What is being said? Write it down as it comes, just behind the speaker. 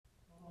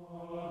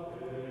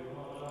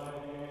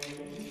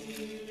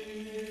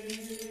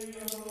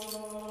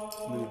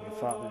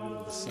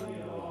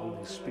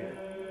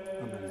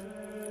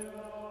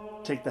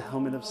Take the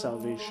helmet of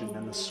salvation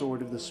and the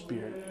sword of the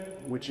Spirit,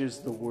 which is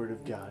the Word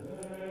of God.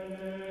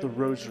 The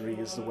Rosary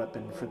is the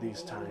weapon for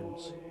these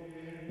times.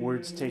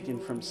 Words taken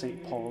from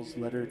St. Paul's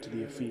letter to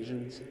the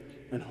Ephesians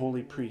and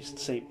Holy Priest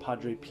St.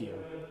 Padre Pio.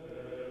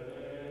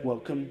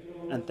 Welcome,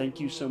 and thank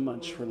you so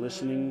much for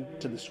listening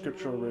to the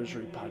Scriptural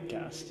Rosary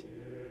podcast.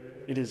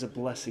 It is a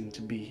blessing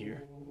to be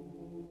here.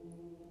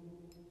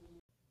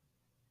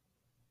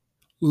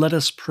 Let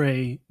us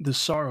pray the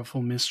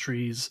sorrowful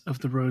mysteries of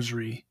the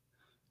Rosary.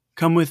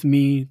 Come with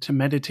me to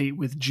meditate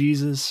with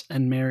Jesus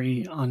and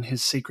Mary on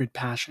his sacred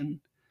passion,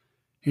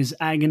 his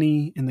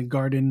agony in the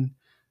garden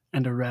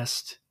and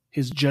arrest,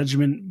 his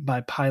judgment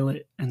by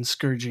Pilate and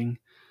scourging,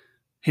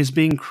 his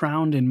being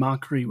crowned in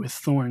mockery with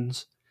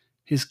thorns,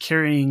 his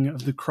carrying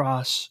of the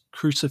cross,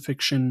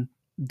 crucifixion,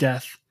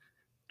 death,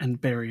 and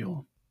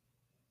burial.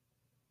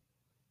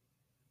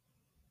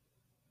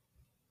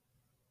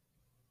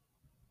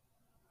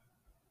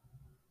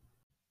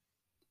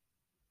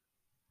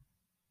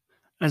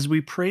 As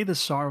we pray the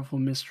sorrowful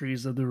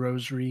mysteries of the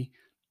Rosary,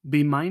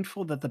 be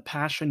mindful that the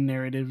Passion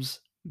narratives,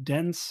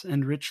 dense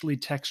and richly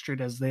textured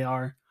as they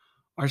are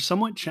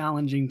somewhat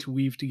challenging to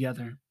weave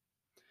together.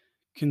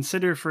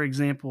 Consider, for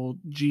example,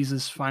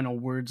 Jesus' final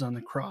words on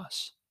the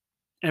cross.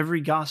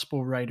 Every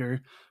gospel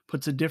writer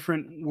puts a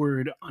different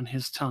word on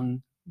his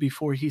tongue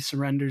before he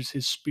surrenders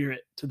his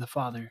spirit to the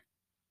Father.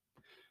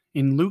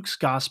 In Luke's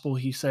gospel,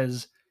 he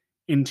says,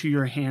 "Into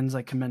your hands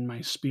I commend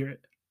my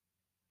spirit."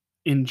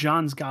 In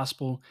John's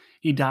gospel,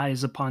 he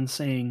dies upon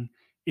saying,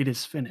 "It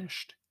is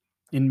finished."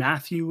 In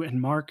Matthew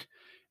and Mark,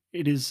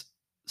 it is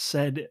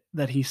said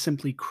that he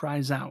simply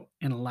cries out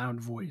in a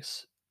loud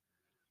voice.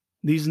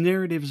 These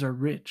narratives are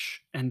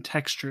rich and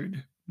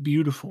textured,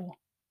 beautiful,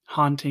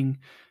 haunting,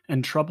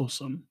 and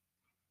troublesome.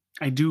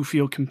 I do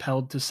feel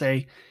compelled to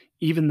say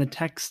even the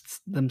texts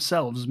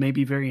themselves may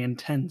be very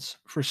intense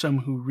for some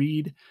who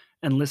read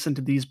and listen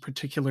to these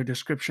particular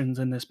descriptions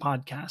in this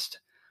podcast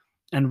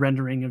and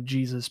rendering of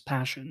Jesus'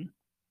 passion.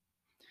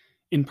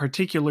 In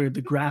particular,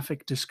 the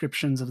graphic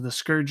descriptions of the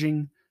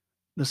scourging,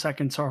 the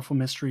second sorrowful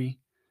mystery,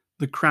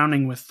 the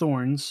crowning with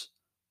thorns,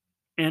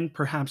 and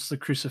perhaps the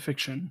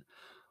crucifixion.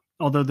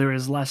 Although there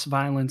is less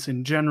violence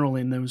in general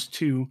in those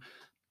two,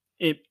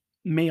 it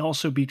may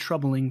also be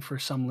troubling for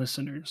some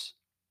listeners.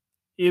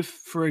 If,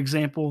 for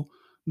example,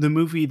 the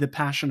movie The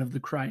Passion of the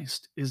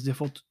Christ is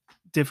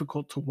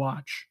difficult to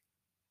watch,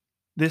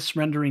 this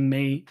rendering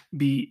may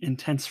be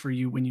intense for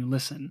you when you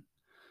listen.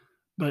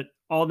 But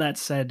all that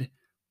said,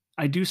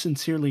 I do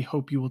sincerely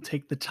hope you will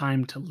take the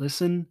time to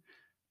listen,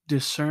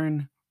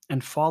 discern,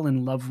 and fall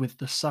in love with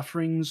the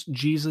sufferings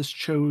Jesus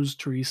chose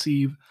to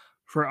receive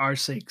for our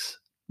sakes,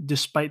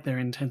 despite their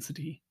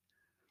intensity,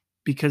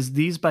 because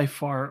these by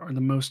far are the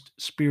most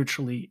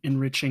spiritually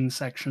enriching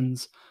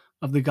sections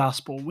of the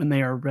gospel when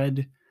they are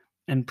read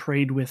and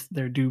prayed with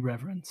their due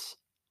reverence.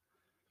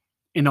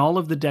 In all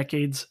of the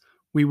decades,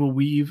 we will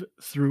weave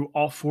through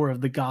all four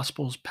of the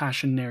gospel's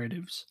passion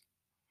narratives.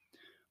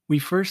 We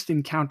first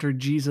encounter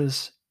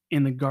Jesus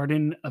in the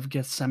Garden of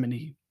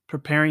Gethsemane,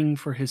 preparing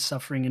for his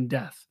suffering and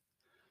death.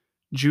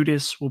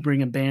 Judas will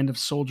bring a band of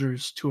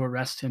soldiers to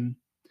arrest him.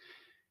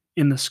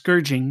 In the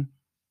scourging,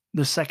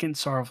 the second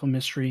sorrowful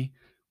mystery,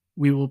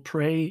 we will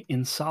pray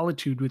in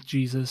solitude with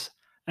Jesus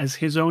as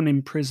his own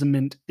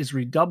imprisonment is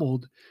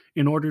redoubled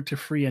in order to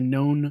free a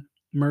known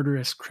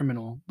murderous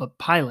criminal. But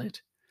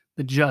Pilate,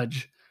 the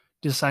judge,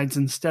 decides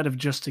instead of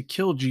just to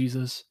kill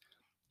Jesus,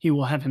 he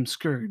will have him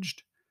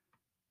scourged,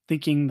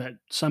 thinking that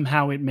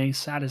somehow it may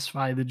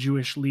satisfy the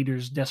Jewish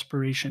leaders'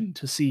 desperation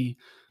to see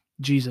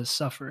Jesus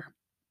suffer.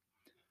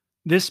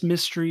 This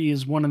mystery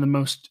is one of the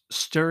most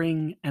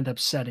stirring and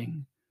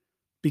upsetting,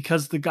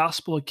 because the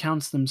gospel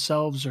accounts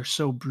themselves are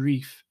so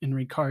brief in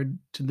regard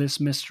to this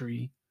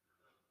mystery.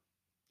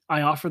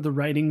 I offer the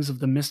writings of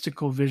the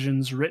mystical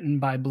visions written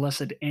by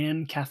Blessed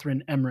Anne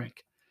Catherine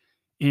Emmerich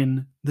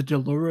in The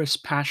Dolorous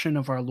Passion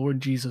of Our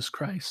Lord Jesus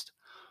Christ,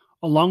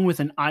 along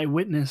with an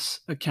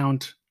eyewitness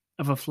account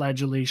of a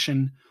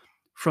flagellation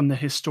from the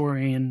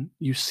historian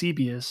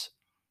Eusebius,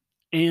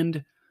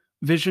 and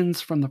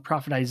visions from the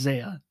prophet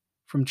Isaiah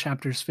from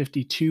chapters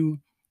 52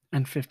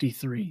 and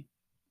 53.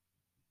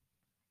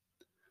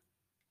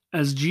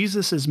 As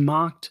Jesus is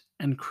mocked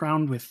and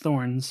crowned with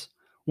thorns,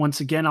 once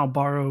again I'll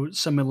borrow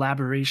some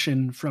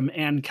elaboration from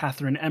Anne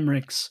Catherine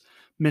Emmerich's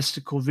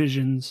mystical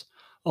visions,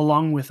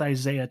 along with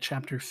Isaiah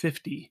chapter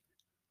 50.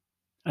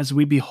 As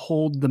we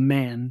behold the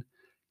man,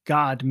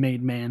 God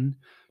made man,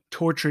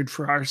 tortured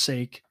for our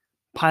sake,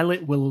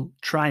 Pilate will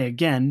try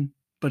again,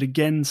 but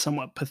again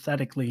somewhat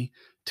pathetically,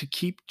 to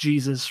keep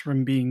Jesus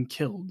from being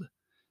killed,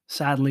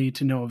 sadly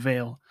to no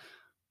avail,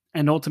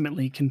 and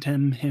ultimately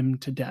condemn him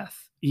to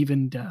death,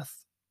 even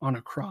death on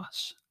a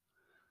cross.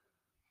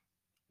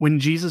 When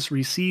Jesus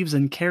receives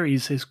and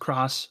carries his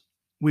cross,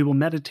 we will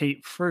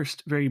meditate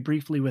first very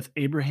briefly with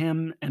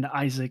Abraham and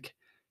Isaac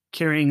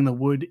carrying the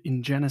wood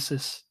in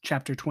Genesis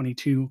chapter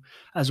 22,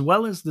 as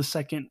well as the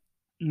second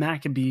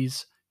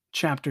Maccabees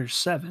chapter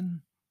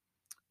 7,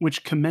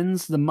 which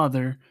commends the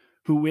mother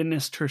who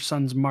witnessed her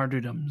son's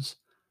martyrdoms.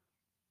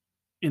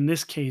 in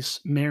this case,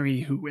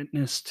 Mary, who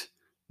witnessed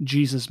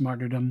Jesus'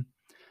 martyrdom,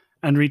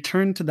 and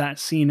return to that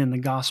scene in the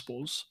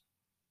Gospels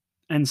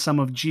and some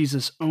of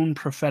Jesus' own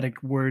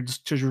prophetic words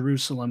to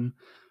Jerusalem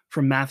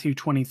from Matthew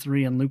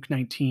 23 and Luke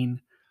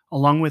 19,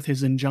 along with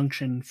his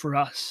injunction for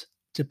us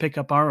to pick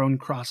up our own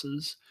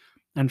crosses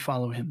and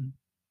follow him.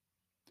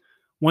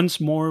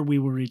 Once more, we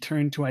will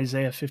return to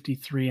Isaiah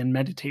 53 and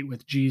meditate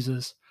with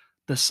Jesus,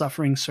 the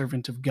suffering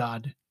servant of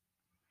God.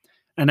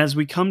 And as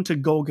we come to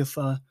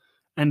Golgotha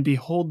and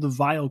behold the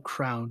vile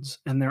crowds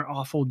and their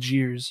awful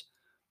jeers,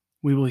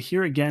 we will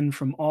hear again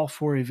from all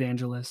four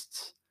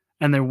evangelists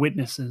and their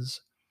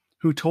witnesses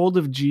who told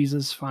of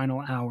Jesus'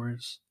 final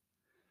hours.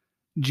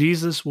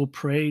 Jesus will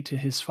pray to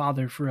his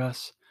Father for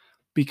us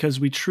because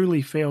we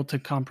truly fail to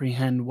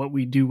comprehend what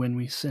we do when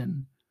we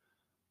sin.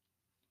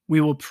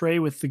 We will pray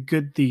with the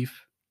good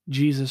thief,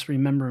 Jesus,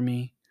 remember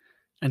me,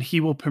 and he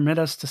will permit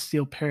us to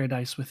steal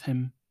paradise with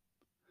him.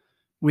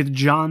 With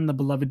John, the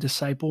beloved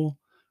disciple,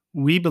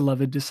 we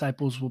beloved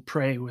disciples will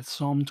pray with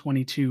Psalm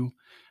 22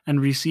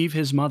 and receive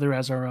his mother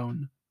as our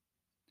own.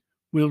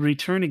 We'll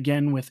return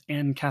again with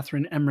Anne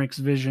Catherine Emmerich's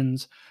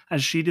visions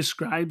as she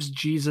describes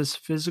Jesus'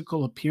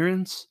 physical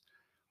appearance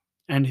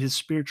and his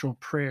spiritual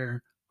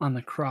prayer on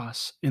the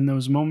cross in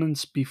those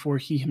moments before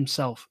he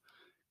himself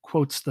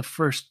quotes the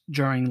first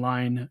jarring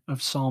line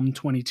of Psalm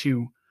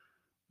 22,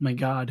 "My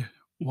God,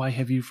 why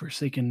have you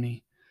forsaken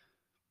me?"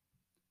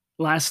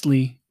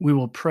 Lastly, we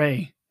will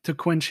pray to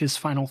quench his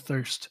final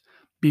thirst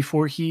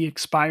before he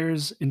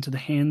expires into the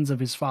hands of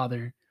his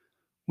Father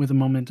with a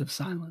moment of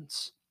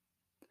silence.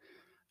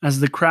 As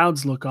the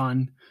crowds look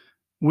on,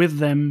 with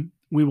them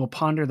we will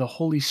ponder the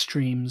holy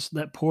streams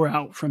that pour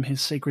out from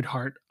his sacred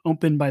heart,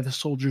 opened by the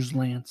soldier's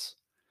lance.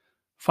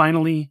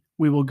 Finally,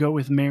 we will go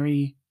with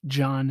Mary,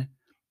 John,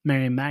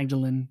 Mary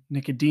Magdalene,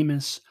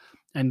 Nicodemus,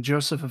 and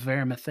Joseph of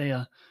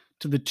Arimathea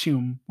to the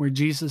tomb where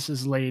Jesus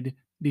is laid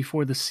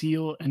before the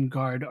seal and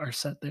guard are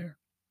set there.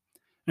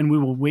 And we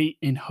will wait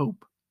in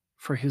hope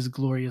for his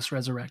glorious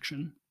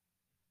resurrection.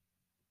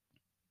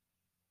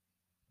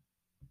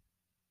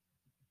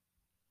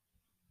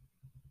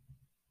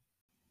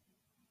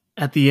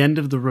 At the end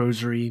of the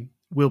Rosary,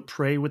 we'll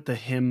pray with the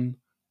hymn,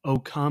 "O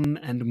Come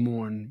and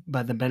Mourn,"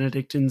 by the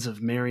Benedictines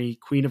of Mary,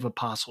 Queen of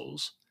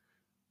Apostles.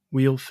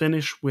 We'll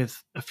finish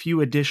with a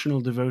few additional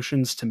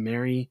devotions to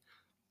Mary,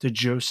 to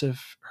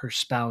Joseph, her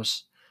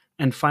spouse,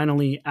 and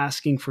finally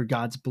asking for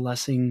God's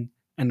blessing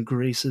and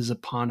graces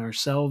upon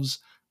ourselves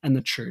and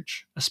the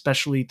Church,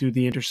 especially through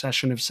the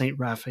intercession of Saint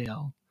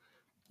Raphael,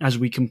 as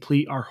we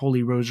complete our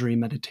Holy Rosary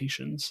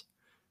meditations.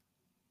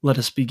 Let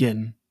us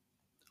begin.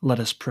 Let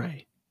us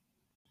pray.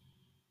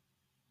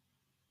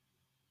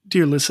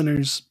 Dear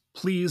listeners,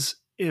 please,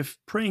 if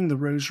praying the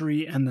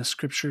Rosary and the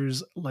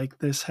Scriptures like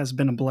this has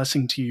been a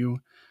blessing to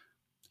you,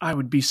 I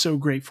would be so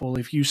grateful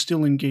if you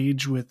still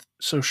engage with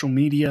social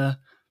media.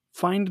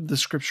 Find the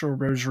Scriptural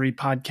Rosary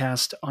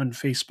podcast on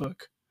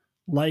Facebook,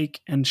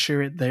 like and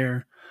share it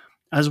there,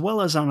 as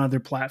well as on other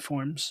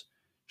platforms.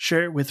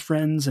 Share it with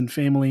friends and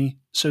family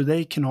so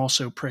they can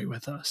also pray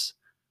with us.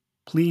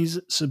 Please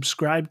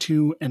subscribe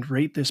to and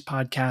rate this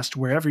podcast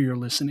wherever you're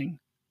listening.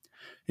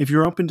 If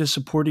you're open to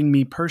supporting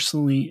me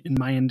personally in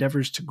my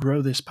endeavors to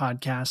grow this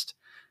podcast,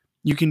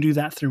 you can do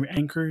that through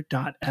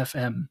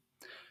anchor.fm.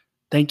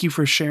 Thank you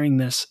for sharing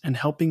this and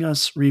helping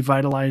us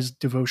revitalize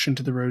devotion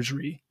to the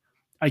Rosary.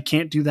 I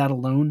can't do that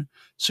alone,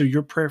 so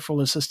your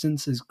prayerful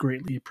assistance is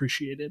greatly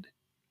appreciated.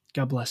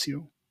 God bless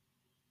you.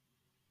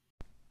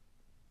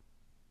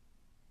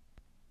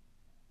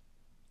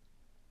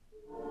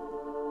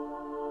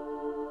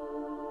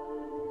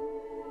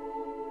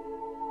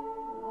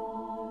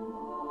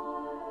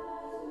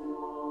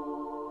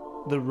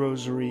 The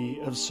Rosary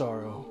of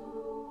Sorrow.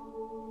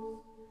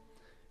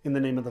 In the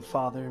name of the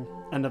Father,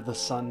 and of the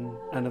Son,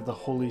 and of the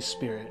Holy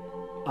Spirit.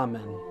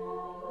 Amen.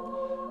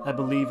 I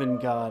believe in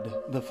God,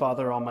 the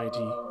Father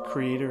Almighty,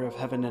 creator of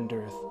heaven and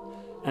earth,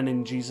 and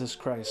in Jesus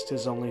Christ,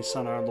 his only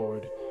Son, our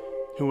Lord,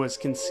 who was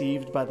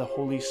conceived by the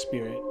Holy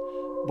Spirit,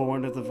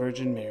 born of the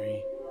Virgin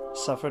Mary,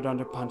 suffered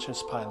under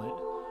Pontius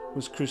Pilate,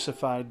 was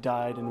crucified,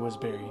 died, and was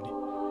buried.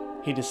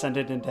 He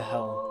descended into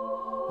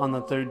hell. On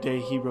the third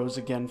day he rose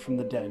again from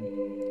the dead.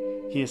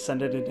 He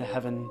ascended into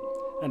heaven,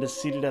 and is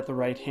seated at the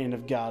right hand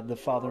of God, the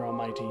Father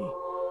Almighty.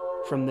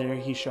 From there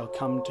he shall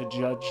come to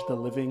judge the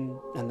living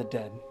and the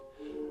dead.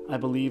 I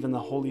believe in the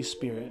Holy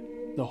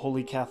Spirit, the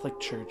Holy Catholic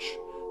Church,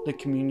 the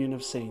communion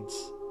of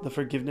saints, the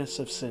forgiveness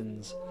of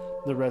sins,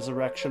 the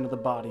resurrection of the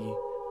body,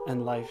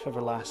 and life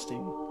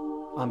everlasting.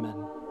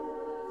 Amen.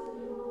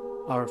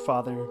 Our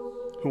Father,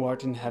 who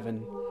art in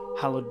heaven,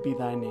 hallowed be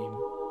thy name.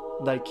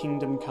 Thy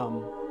kingdom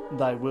come,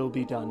 thy will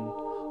be done,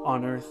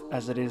 on earth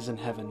as it is in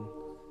heaven.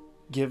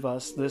 Give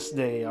us this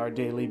day our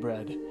daily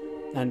bread,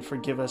 and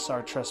forgive us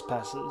our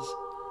trespasses,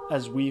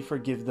 as we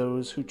forgive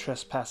those who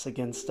trespass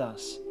against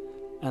us.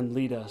 And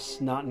lead us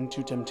not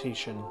into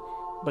temptation,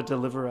 but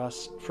deliver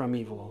us from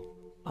evil.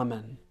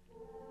 Amen.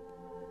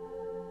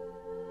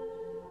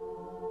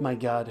 My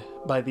God,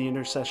 by the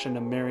intercession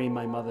of Mary,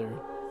 my Mother,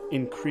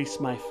 increase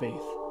my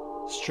faith,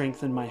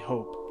 strengthen my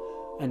hope,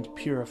 and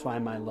purify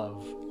my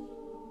love.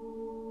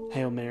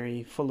 Hail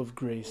Mary, full of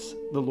grace,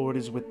 the Lord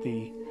is with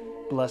thee.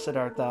 Blessed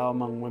art thou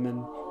among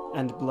women,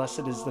 and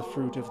blessed is the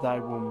fruit of thy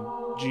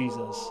womb,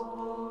 Jesus.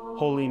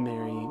 Holy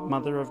Mary,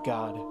 Mother of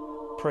God,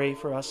 pray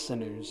for us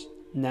sinners,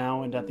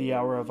 now and at the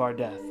hour of our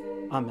death.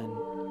 Amen.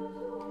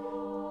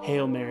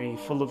 Hail Mary,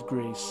 full of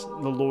grace,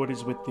 the Lord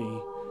is with thee.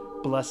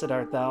 Blessed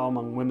art thou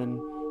among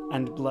women,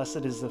 and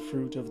blessed is the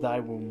fruit of thy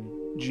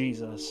womb,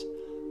 Jesus.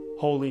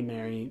 Holy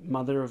Mary,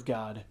 Mother of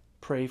God,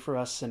 pray for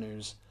us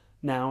sinners,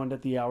 now and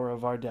at the hour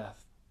of our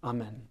death.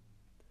 Amen.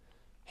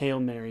 Hail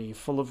Mary,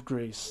 full of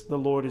grace, the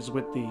Lord is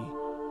with thee.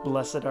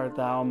 Blessed art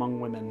thou among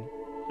women,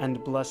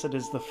 and blessed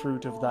is the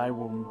fruit of thy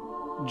womb,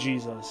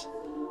 Jesus.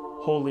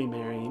 Holy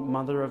Mary,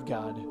 Mother of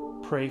God,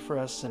 pray for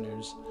us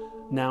sinners,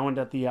 now and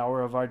at the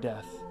hour of our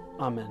death.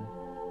 Amen.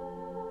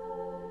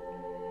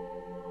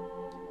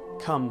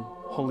 Come,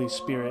 Holy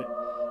Spirit,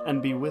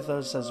 and be with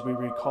us as we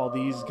recall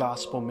these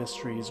gospel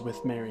mysteries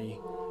with Mary,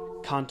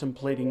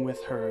 contemplating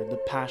with her the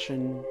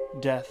passion,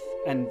 death,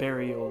 and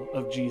burial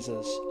of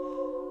Jesus.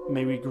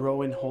 May we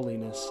grow in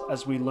holiness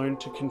as we learn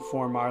to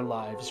conform our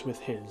lives with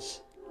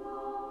His.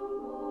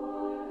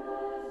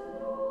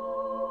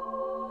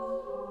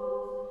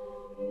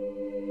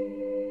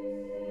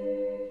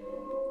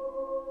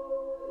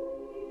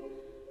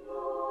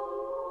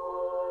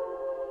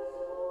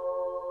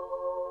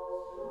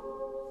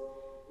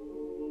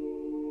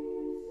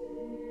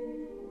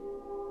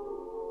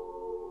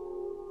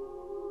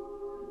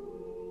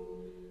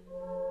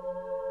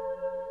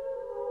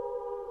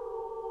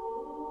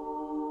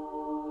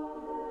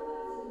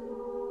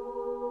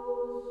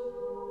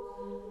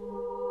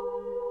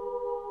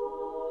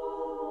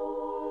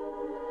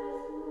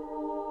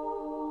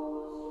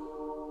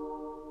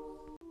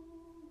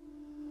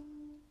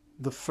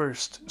 The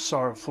first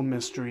sorrowful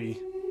mystery,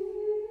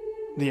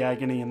 the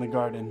agony in the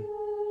garden.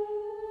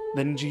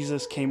 Then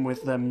Jesus came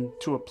with them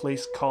to a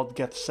place called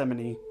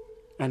Gethsemane,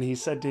 and he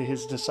said to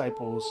his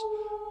disciples,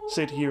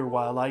 "Sit here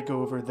while I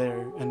go over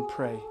there and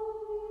pray."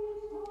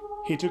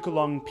 He took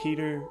along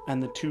Peter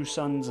and the 2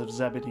 sons of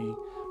Zebedee,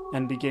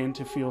 and began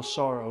to feel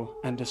sorrow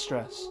and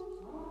distress.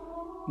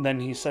 Then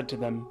he said to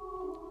them,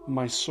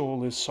 "My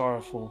soul is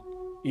sorrowful,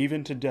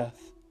 even to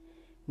death.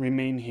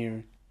 Remain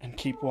here and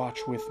keep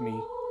watch with me."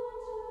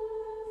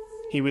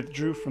 He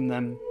withdrew from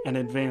them and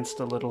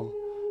advanced a little,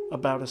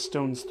 about a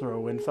stone's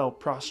throw, and fell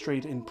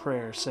prostrate in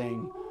prayer,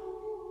 saying,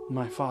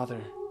 "My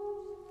Father,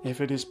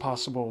 if it is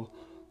possible,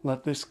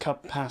 let this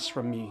cup pass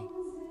from me.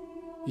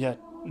 Yet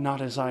not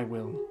as I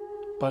will,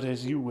 but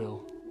as you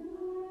will.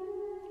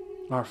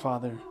 Our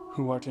Father,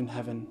 who art in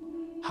heaven,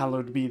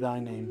 hallowed be thy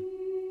name.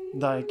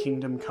 Thy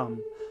kingdom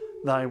come,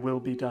 thy will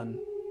be done,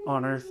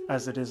 on earth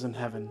as it is in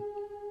heaven.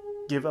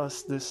 Give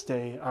us this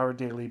day our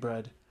daily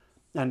bread,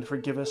 and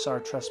forgive us our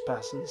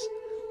trespasses,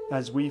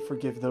 as we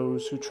forgive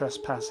those who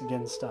trespass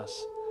against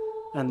us.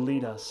 And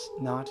lead us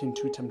not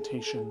into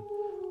temptation,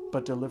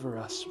 but deliver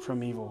us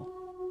from evil.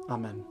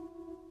 Amen."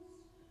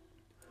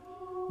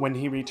 When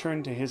he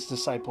returned to his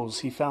disciples,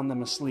 he found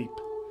them asleep.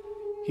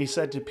 He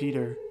said to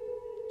Peter,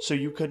 "So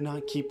you could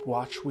not keep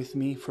watch with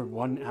me for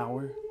 1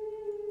 hour?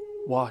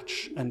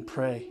 Watch and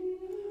pray,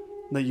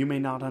 that you may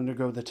not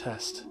undergo the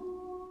test.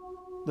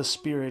 The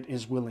spirit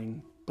is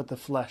willing, but the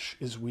flesh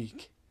is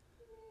weak."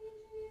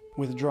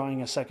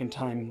 Withdrawing a second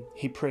time,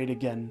 he prayed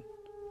again,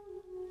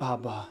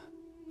 "Abba,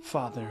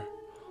 Father,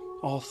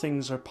 all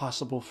things are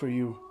possible for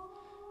you.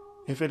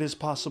 If it is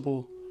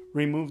possible,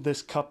 remove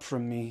this cup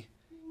from me.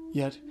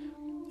 Yet,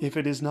 if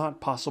it is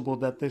not possible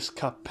that this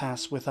cup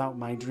pass without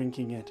my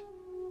drinking it,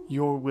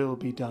 your will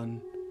be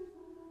done."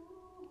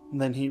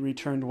 Then he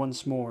returned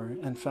once more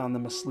and found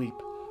them asleep,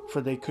 for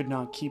they could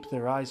not keep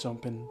their eyes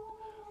open.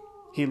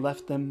 He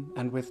left them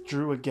and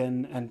withdrew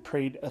again and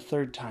prayed a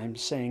third time,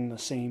 saying the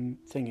same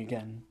thing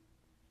again.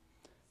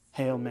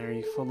 Hail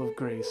Mary, full of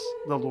grace,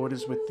 the Lord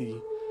is with thee.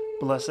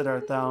 Blessed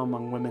art thou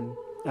among women,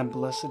 and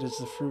blessed is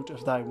the fruit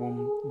of thy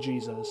womb,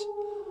 Jesus.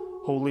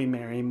 Holy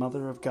Mary,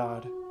 Mother of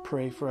God,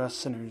 pray for us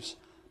sinners,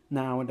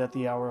 now and at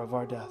the hour of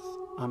our death.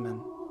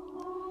 Amen.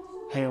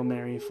 Hail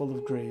Mary, full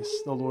of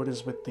grace, the Lord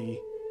is with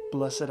thee.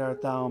 Blessed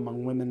art thou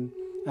among women,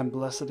 and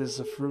blessed is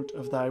the fruit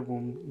of thy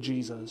womb,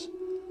 Jesus.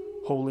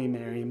 Holy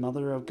Mary,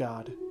 Mother of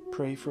God,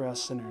 pray for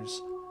us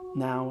sinners,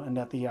 now and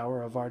at the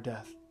hour of our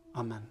death.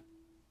 Amen.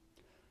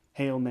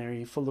 Hail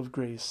Mary, full of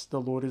grace,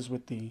 the Lord is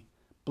with thee.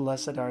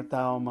 Blessed art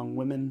thou among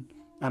women,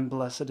 and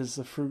blessed is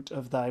the fruit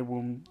of thy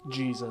womb,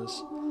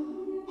 Jesus.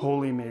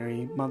 Holy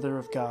Mary, Mother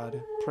of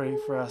God, pray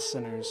for us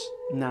sinners,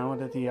 now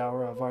and at the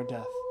hour of our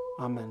death.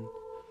 Amen.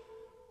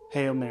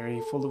 Hail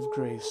Mary, full of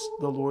grace,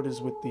 the Lord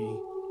is with thee.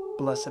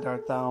 Blessed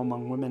art thou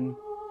among women,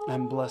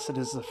 and blessed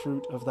is the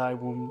fruit of thy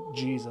womb,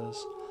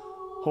 Jesus.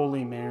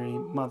 Holy Mary,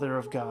 Mother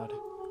of God,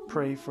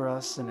 pray for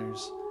us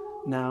sinners,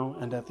 now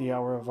and at the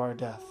hour of our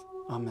death.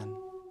 Amen.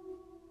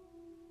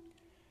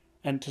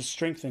 And to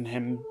strengthen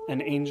him,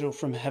 an angel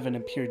from heaven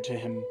appeared to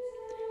him.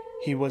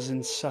 He was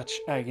in such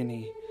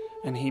agony,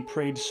 and he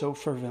prayed so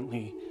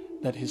fervently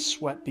that his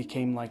sweat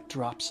became like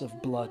drops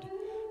of blood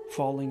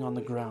falling on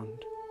the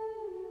ground.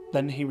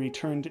 Then he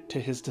returned to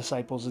his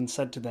disciples and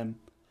said to them,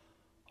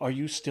 "Are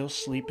you still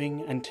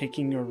sleeping and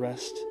taking your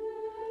rest?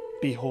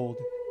 Behold,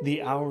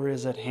 the hour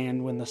is at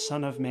hand when the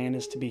Son of Man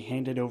is to be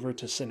handed over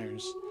to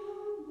sinners.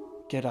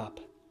 Get up,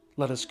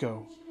 let us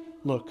go.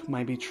 Look,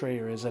 my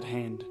betrayer is at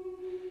hand."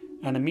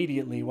 And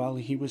immediately, while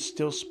he was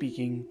still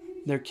speaking,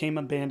 there came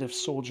a band of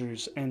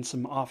soldiers and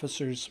some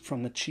officers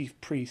from the chief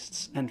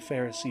priests and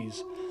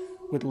Pharisees,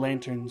 with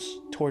lanterns,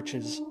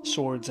 torches,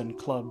 swords, and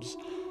clubs,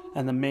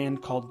 and the man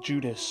called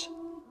Judas,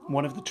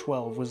 one of the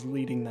 12, was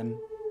leading them.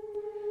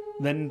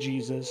 Then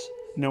Jesus,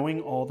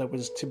 knowing all that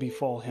was to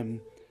befall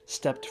him,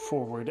 stepped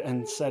forward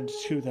and said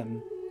to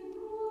them,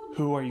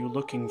 "Who are you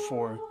looking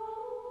for?"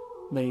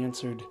 They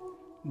answered,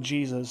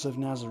 "Jesus of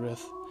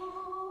Nazareth."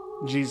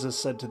 Jesus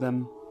said to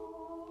them,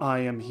 "I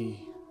am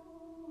he."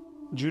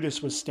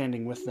 Judas was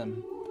standing with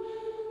them.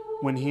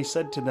 When he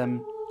said to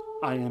them,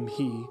 "I am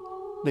he,"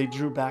 they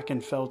drew back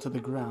and fell to the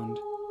ground.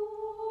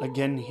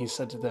 Again he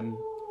said to them,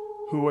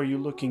 "Who are you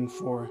looking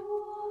for?"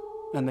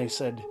 And they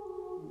said,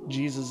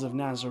 "Jesus of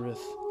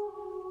Nazareth."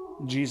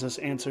 Jesus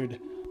answered,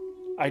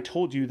 "I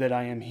told you that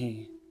I am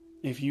he.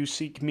 If you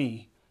seek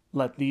me,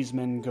 let these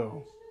men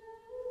go."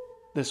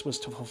 This was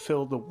to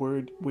fulfill the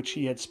word which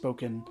he had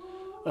spoken,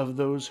 "Of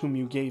those whom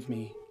you gave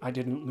me, I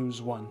didn't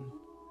lose one."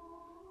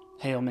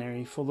 Hail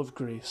Mary, full of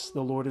grace,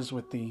 the Lord is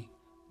with thee.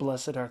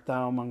 Blessed art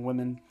thou among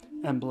women,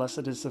 and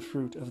blessed is the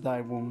fruit of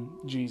thy womb,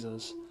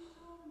 Jesus.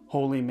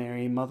 Holy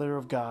Mary, Mother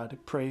of God,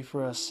 pray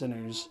for us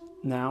sinners,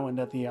 now and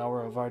at the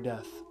hour of our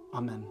death.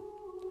 Amen.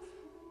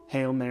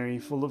 Hail Mary,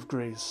 full of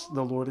grace,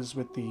 the Lord is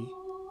with thee.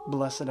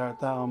 Blessed art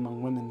thou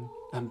among women,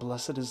 and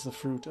blessed is the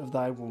fruit of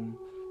thy womb,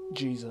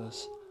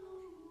 Jesus.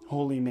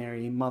 Holy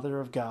Mary, Mother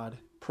of God,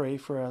 pray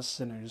for us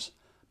sinners,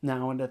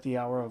 now and at the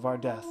hour of our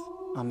death.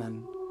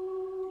 Amen.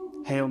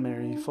 Hail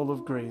Mary, full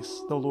of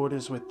grace, the Lord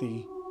is with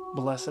thee.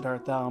 Blessed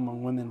art thou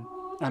among women,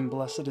 and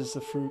blessed is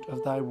the fruit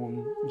of thy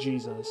womb,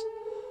 Jesus.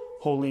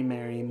 Holy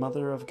Mary,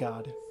 Mother of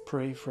God,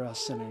 pray for us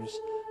sinners,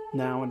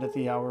 now and at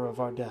the hour of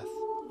our death.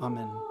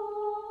 Amen.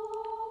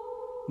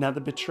 Now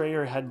the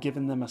betrayer had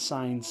given them a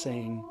sign,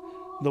 saying,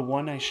 "The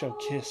one I shall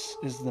kiss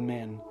is the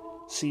man.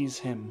 Seize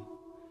him."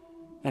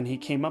 And he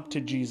came up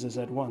to Jesus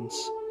at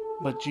once.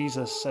 But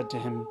Jesus said to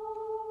him,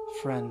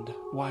 "Friend,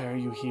 why are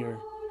you here?"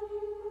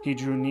 He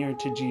drew near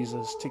to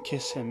Jesus to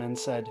kiss him and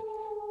said,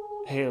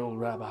 "Hail,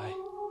 Rabbi."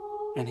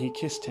 And he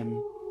kissed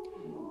him.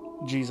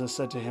 Jesus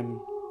said to him,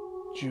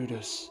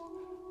 "Judas,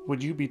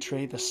 would you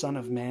betray the Son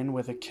of Man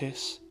with a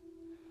kiss?"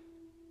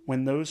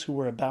 When those who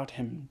were about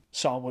him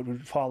saw what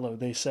would follow,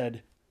 they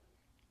said,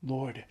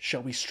 "Lord,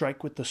 shall we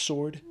strike with the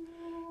sword?"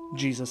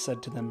 Jesus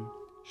said to them,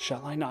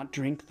 "Shall I not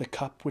drink the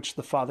cup which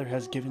the Father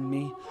has given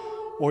me?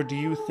 Or do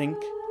you think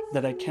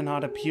that I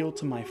cannot appeal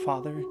to my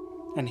Father,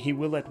 and he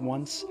will at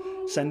once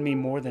send me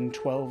more than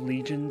 12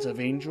 legions of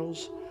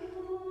angels?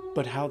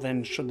 But how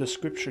then should the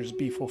Scriptures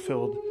be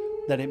fulfilled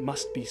that it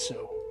must be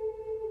so?"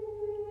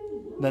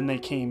 Then they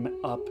came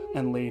up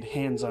and laid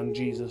hands on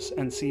Jesus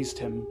and seized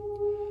him.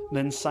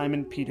 Then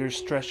Simon Peter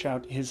stretched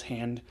out his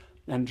hand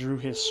and drew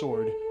his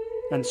sword,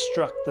 and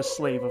struck the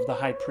slave of the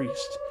high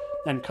priest,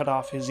 and cut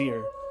off his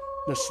ear.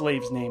 The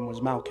slave's name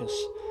was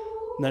Malchus.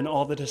 Then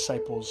all the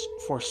disciples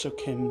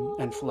forsook him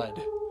and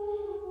fled.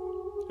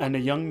 And a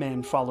young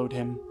man followed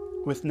him,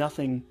 with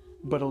nothing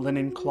but a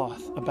linen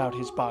cloth about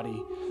his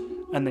body.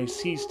 And they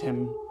seized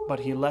him,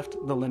 but he left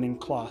the linen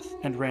cloth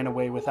and ran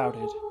away without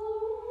it.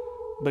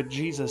 But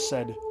Jesus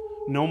said,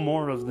 "No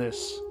more of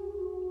this."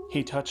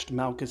 He touched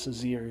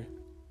Malchus's ear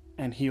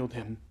and healed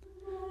him.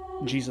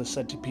 Jesus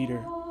said to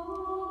Peter,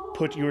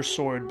 "Put your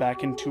sword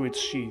back into its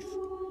sheath,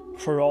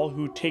 for all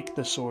who take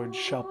the sword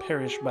shall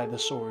perish by the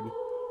sword."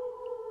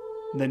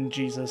 Then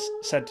Jesus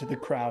said to the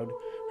crowd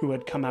who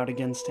had come out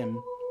against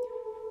him,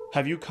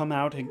 "Have you come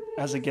out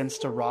as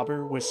against a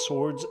robber with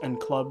swords and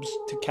clubs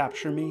to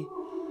capture me?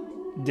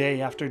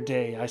 Day after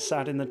day I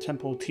sat in the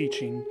temple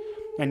teaching,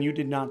 and you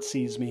did not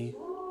seize me.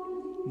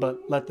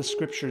 But let the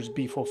Scriptures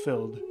be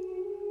fulfilled.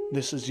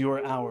 This is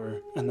your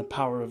hour and the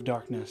power of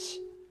darkness."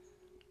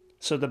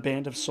 So the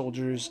band of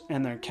soldiers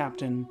and their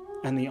captain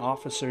and the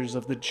officers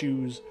of the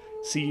Jews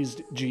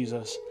seized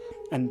Jesus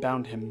and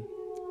bound him.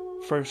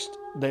 First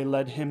they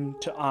led him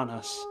to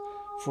Annas,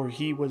 for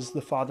he was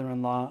the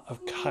father-in-law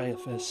of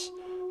Caiaphas,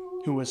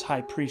 who was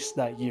high priest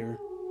that year.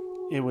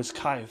 It was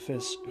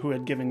Caiaphas who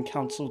had given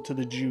counsel to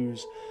the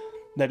Jews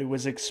that it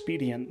was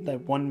expedient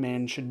that one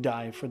man should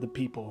die for the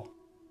people.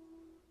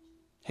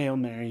 Hail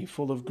Mary,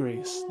 full of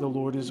grace, the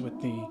Lord is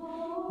with thee.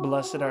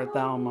 Blessed art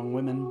thou among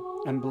women,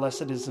 and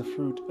blessed is the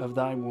fruit of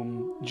thy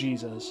womb,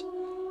 Jesus.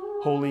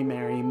 Holy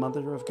Mary,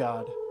 Mother of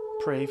God,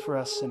 pray for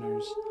us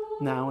sinners,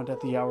 now and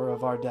at the hour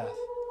of our death.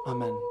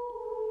 Amen.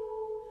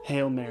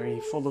 Hail Mary,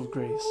 full of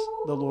grace,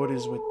 the Lord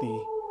is with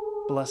thee.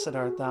 Blessed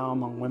art thou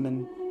among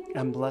women,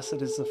 and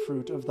blessed is the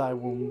fruit of thy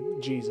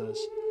womb,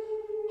 Jesus.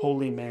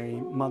 Holy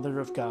Mary, Mother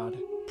of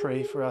God,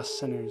 pray for us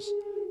sinners,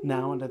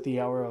 now and at the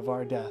hour of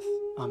our death.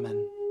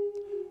 Amen.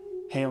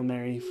 Hail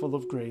Mary, full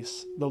of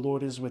grace, the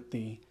Lord is with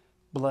thee.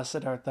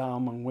 Blessed art thou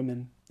among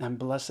women, and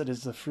blessed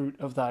is the fruit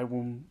of thy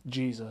womb,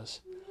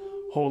 Jesus.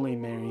 Holy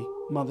Mary,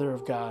 Mother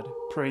of God,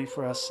 pray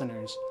for us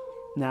sinners,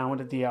 now and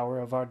at the hour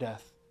of our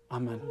death.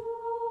 Amen.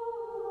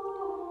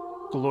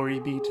 Glory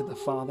be to the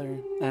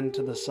Father, and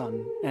to the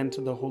Son, and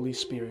to the Holy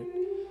Spirit,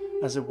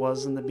 as it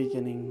was in the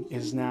beginning,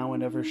 is now,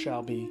 and ever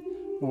shall be,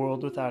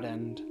 world without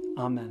end.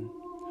 Amen.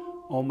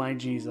 O my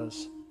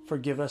Jesus,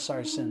 forgive us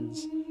our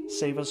sins,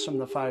 save us from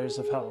the fires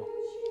of hell,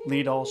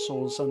 lead all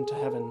souls unto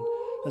heaven,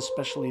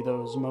 especially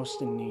those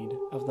most in need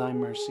of thy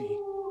mercy.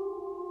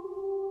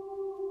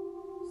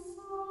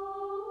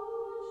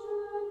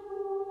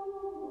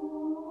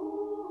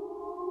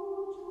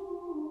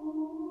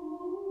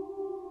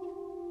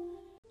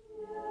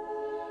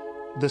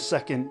 The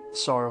second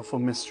sorrowful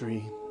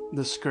mystery,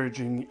 the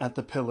scourging at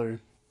the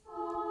pillar.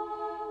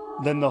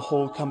 Then the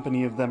whole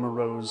company of them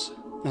arose,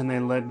 and they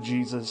led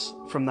Jesus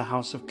from the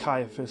house of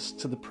Caiaphas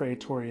to the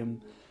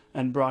praetorium,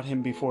 and brought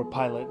him before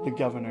Pilate the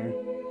governor.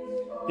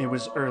 It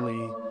was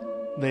early.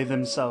 They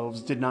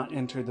themselves did not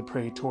enter the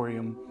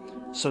praetorium,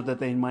 so that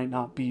they might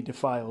not be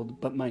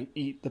defiled, but might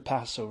eat the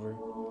Passover.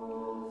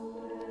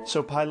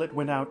 So Pilate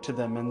went out to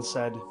them and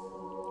said,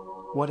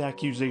 "What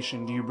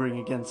accusation do you bring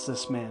against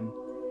this man?"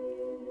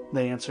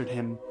 They answered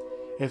him,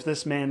 "If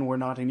this man were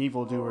not an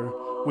evildoer,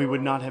 we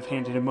would not have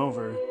handed him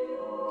over."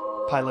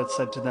 Pilate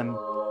said to them,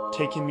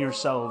 "Take him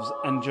yourselves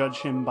and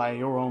judge him by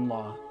your own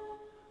law."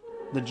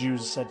 The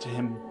Jews said to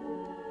him,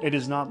 "It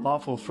is not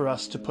lawful for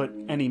us to put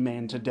any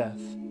man to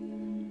death."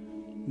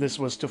 This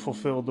was to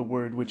fulfill the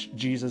word which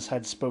Jesus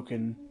had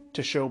spoken,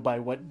 to show by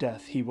what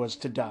death he was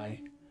to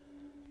die.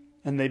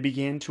 And they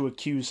began to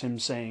accuse him,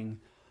 saying,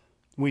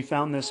 "We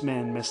found this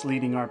man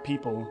misleading our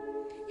people.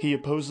 He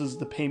opposes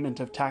the payment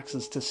of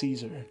taxes to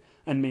Caesar,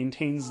 and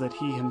maintains that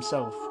he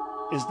himself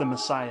is the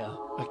Messiah,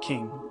 a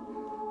king."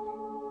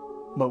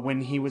 But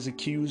when he was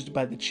accused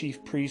by the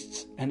chief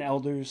priests and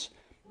elders,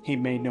 he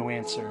made no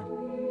answer.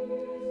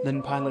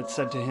 Then Pilate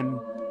said to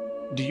him,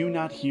 "Do you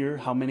not hear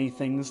how many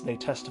things they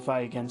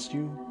testify against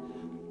you?"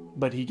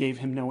 But he gave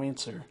him no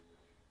answer,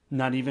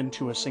 not even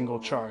to a single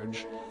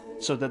charge,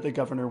 so that the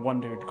governor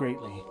wondered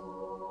greatly.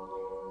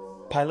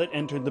 Pilate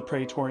entered the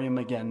praetorium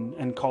again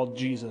and called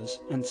Jesus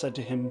and said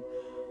to him,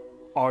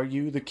 "Are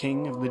you the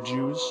king of the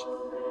Jews?"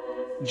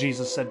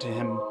 Jesus said to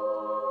him,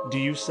 "Do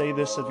you say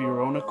this of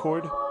your own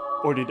accord,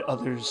 or did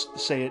others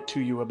say it to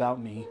you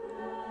about me?"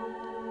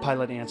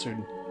 Pilate answered,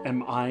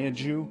 "Am I a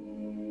Jew?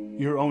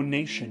 Your own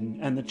nation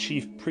and the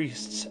chief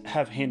priests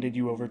have handed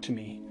you over to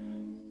me.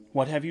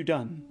 What have you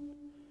done?"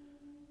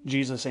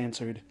 Jesus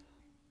answered,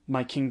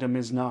 "My kingdom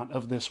is not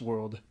of this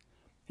world.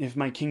 If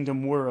my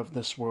kingdom were of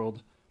this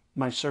world,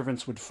 my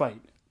servants would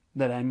fight,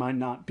 that I might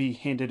not be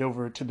handed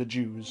over to the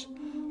Jews.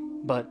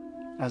 But,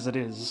 as it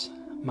is,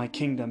 my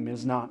kingdom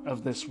is not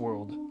of this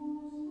world."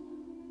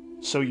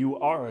 "So you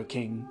are a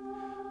king?"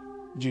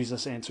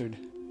 Jesus answered,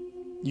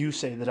 "You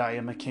say that I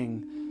am a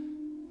king.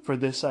 For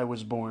this I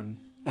was born,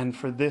 and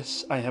for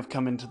this I have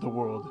come into the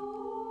world,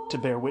 to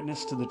bear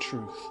witness to the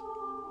truth.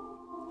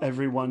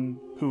 Everyone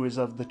who is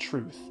of the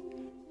truth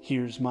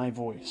hears my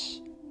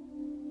voice.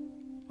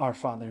 Our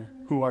Father,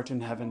 who art in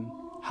heaven,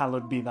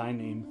 hallowed be thy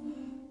name.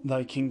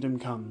 Thy kingdom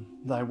come,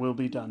 thy will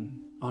be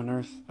done, on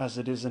earth as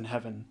it is in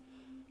heaven.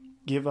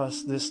 Give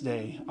us this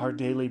day our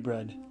daily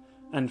bread,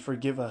 and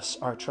forgive us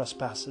our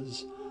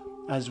trespasses,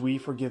 as we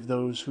forgive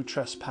those who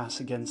trespass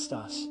against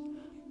us.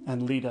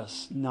 And lead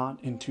us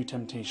not into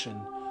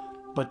temptation,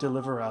 but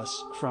deliver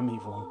us from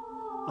evil.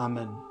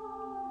 Amen."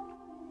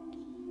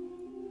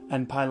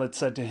 And Pilate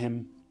said to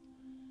him,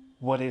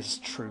 "What is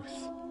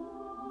truth?"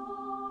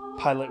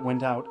 Pilate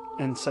went out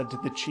and said to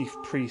the chief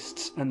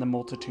priests and the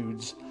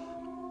multitudes,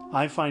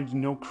 "I find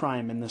no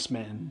crime in this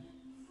man."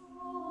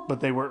 But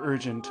they were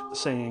urgent,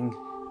 saying,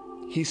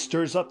 "He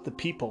stirs up the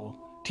people,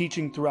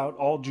 teaching throughout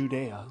all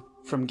Judea,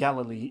 from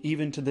Galilee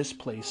even to this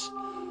place."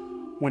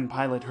 When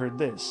Pilate heard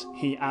this,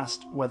 he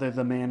asked whether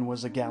the man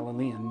was a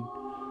Galilean.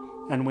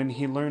 And when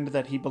he learned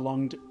that he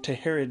belonged to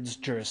Herod's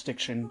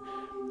jurisdiction,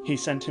 he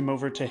sent him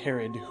over to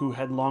Herod, who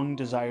had long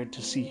desired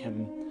to see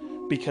him,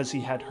 because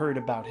he had heard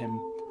about him,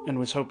 and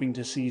was hoping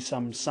to see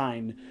some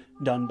sign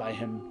done by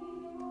him.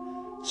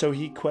 So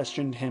he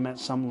questioned him at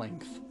some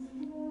length,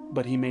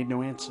 but he made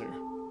no answer.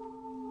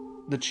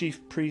 The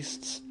chief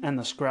priests and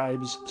the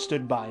scribes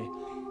stood by,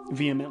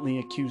 vehemently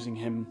accusing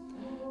him,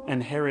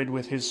 and Herod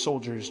with his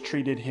soldiers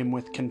treated him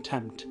with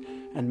contempt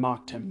and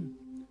mocked him.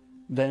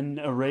 Then,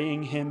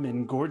 arraying him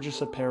in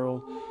gorgeous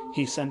apparel,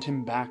 he sent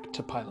him back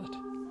to Pilate.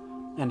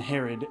 And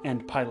Herod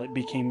and Pilate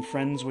became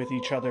friends with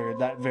each other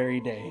that very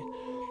day,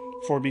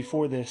 for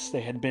before this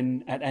they had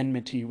been at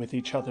enmity with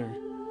each other.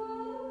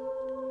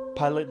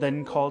 Pilate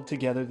then called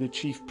together the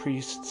chief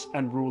priests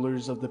and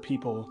rulers of the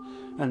people,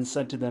 and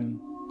said to them,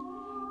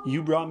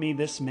 "You brought me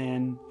this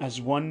man as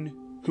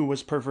one who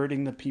was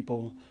perverting the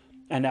people,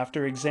 and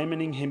after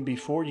examining him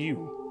before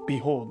you,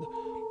 behold,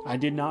 I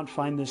did not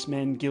find this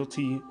man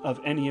guilty of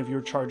any of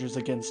your charges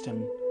against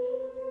him.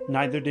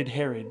 Neither did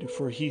Herod,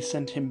 for he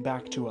sent him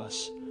back to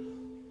us.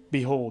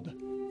 Behold,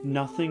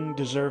 nothing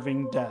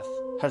deserving death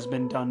has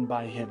been done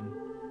by him."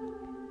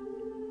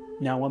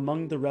 Now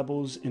among the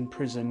rebels in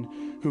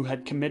prison who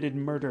had committed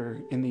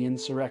murder in the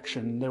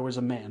insurrection, there was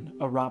a man,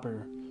 a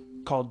robber,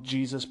 called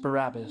Jesus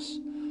Barabbas.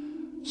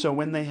 So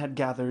when they had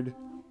gathered,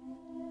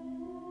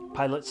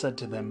 Pilate said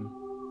to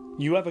them,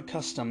 "You have a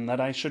custom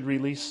that I should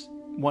release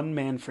one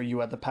man for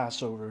you at the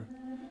Passover.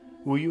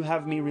 Will you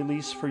have me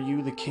release for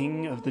you the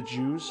King of the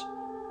Jews?"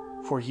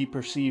 For he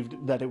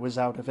perceived that it was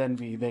out of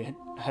envy they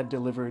had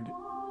delivered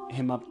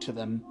him up to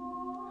them.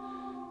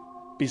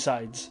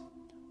 Besides,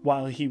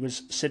 while he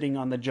was sitting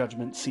on the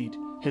judgment seat,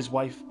 his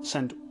wife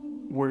sent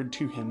word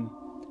to him,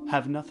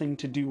 "Have nothing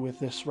to do with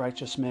this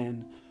righteous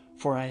man,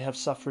 for I have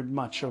suffered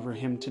much over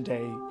him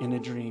today in a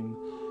dream."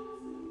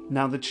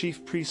 Now the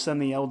chief priests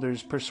and the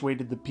elders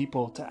persuaded the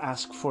people to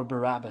ask for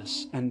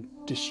Barabbas and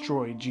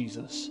destroy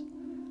Jesus.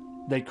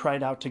 They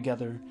cried out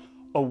together,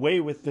 "Away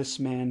with this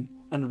man,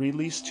 and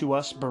release to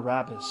us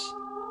Barabbas."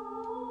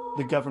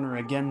 The governor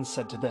again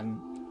said to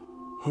them,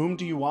 "Whom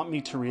do you want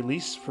me to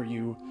release for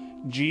you,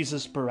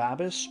 Jesus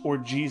Barabbas, or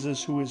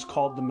Jesus who is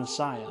called the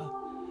Messiah?"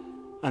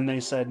 And they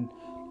said,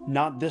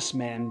 "Not this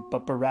man,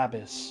 but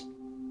Barabbas."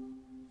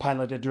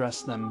 Pilate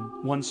addressed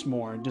them once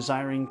more,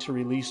 desiring to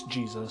release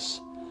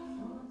Jesus.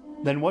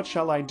 "Then what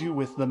shall I do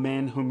with the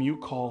man whom you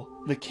call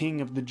the King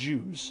of the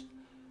Jews?"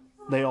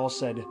 They all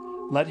said,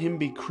 "Let him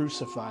be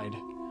crucified."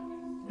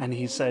 And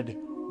he said,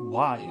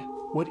 "Why?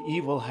 What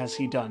evil has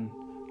he done?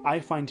 I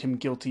find him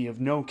guilty of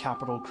no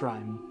capital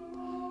crime.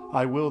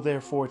 I will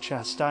therefore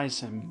chastise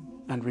him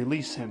and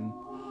release him."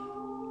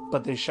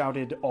 But they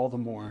shouted all the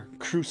more,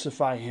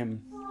 "Crucify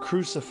him!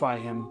 Crucify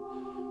him!"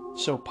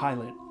 So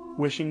Pilate,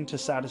 wishing to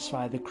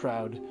satisfy the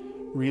crowd,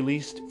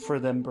 released for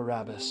them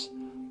Barabbas,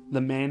 the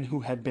man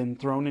who had been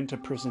thrown into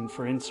prison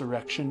for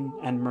insurrection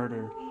and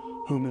murder,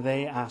 whom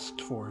they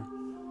asked for.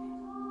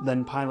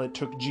 Then Pilate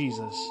took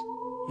Jesus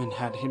and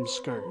had him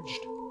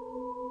scourged.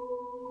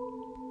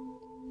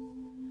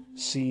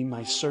 "See,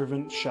 my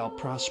servant shall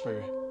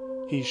prosper.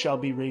 He shall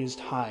be raised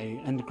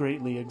high and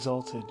greatly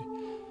exalted."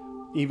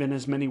 Even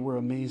as many were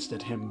amazed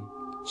at him,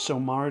 so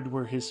marred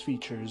were his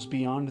features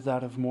beyond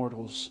that of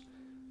mortals,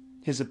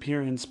 his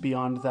appearance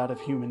beyond that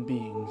of human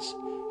beings,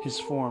 his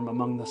form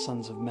among the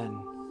sons of men.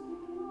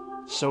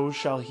 So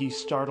shall he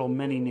startle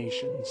many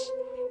nations.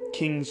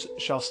 Kings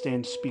shall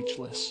stand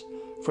speechless,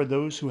 for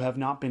those who have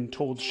not been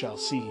told shall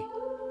see,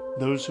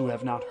 those who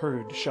have not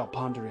heard shall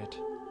ponder it.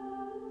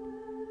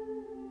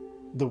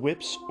 The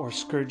whips or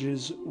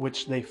scourges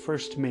which they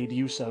first made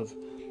use of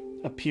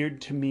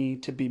appeared to me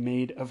to be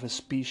made of a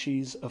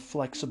species of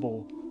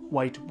flexible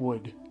white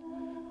wood.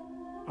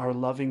 Our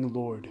loving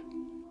Lord,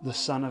 the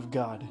Son of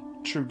God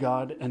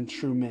and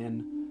true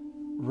man,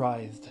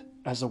 writhed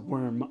as a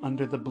worm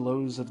under the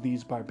blows of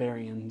these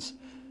barbarians.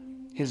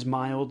 His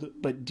mild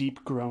but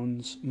deep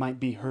groans might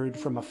be heard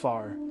from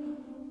afar.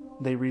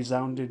 They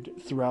resounded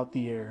throughout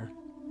the air,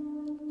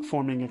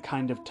 forming a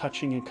kind of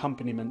touching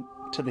accompaniment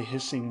to the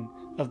hissing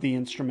of the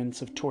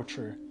instruments of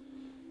torture.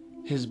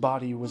 His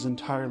body was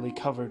entirely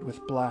covered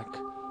with black,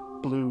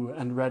 blue,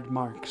 and red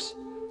marks.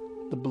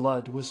 The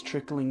blood was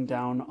trickling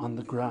down on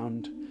the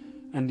ground,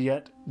 and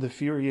yet the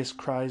furious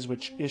cries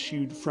which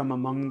issued from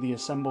among the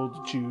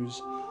assembled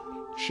Jews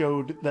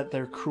showed that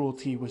their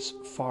cruelty was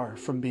far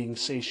from being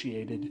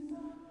satiated.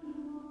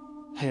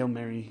 "Hail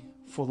Mary,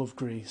 full of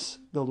grace,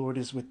 the Lord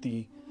is with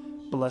thee.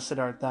 Blessed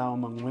art thou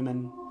among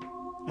women,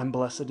 and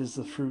blessed is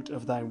the fruit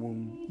of thy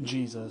womb,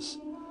 Jesus.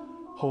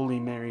 Holy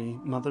Mary,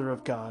 Mother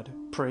of God,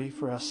 pray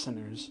for us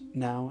sinners,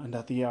 now and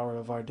at the hour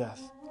of our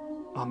death.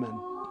 Amen.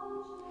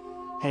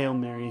 Hail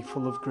Mary,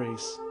 full of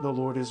grace, the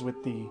Lord is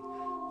with thee.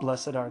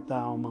 Blessed art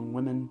thou among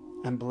women,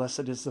 and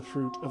blessed is the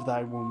fruit of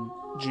thy womb,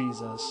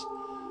 Jesus.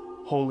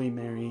 Holy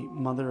Mary,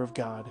 Mother of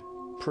God,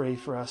 pray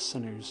for us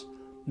sinners,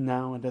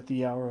 now and at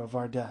the hour of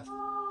our death.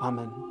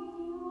 Amen.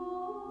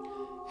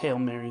 Hail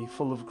Mary,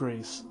 full of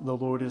grace, the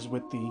Lord is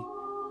with thee.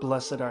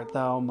 Blessed art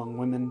thou among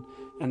women,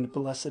 and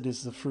blessed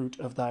is the fruit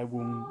of thy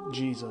womb,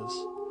 Jesus.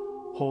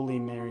 Holy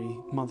Mary,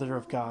 Mother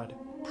of God,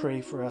 pray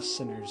for us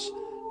sinners,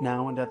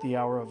 now and at the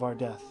hour of our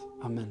death.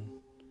 Amen.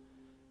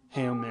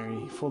 Hail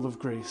Mary, full of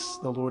grace,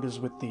 the Lord is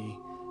with thee.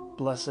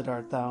 Blessed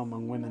art thou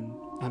among women,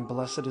 and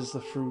blessed is the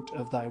fruit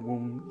of thy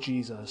womb,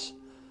 Jesus.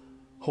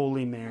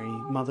 Holy Mary,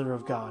 Mother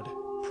of God,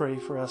 pray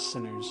for us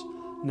sinners,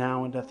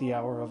 now and at the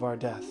hour of our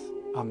death.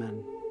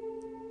 Amen.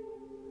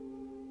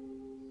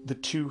 The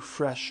two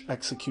fresh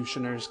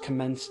executioners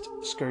commenced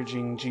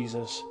scourging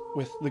Jesus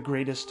with the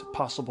greatest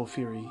possible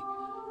fury.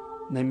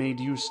 They made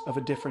use of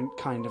a different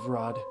kind of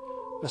rod,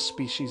 a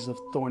species of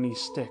thorny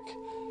stick,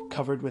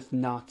 covered with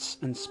knots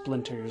and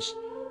splinters.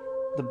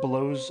 The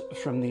blows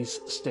from these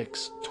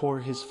sticks tore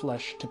his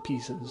flesh to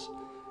pieces.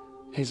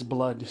 His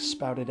blood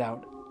spouted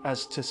out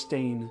as to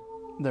stain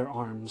their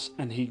arms,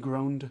 and he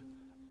groaned,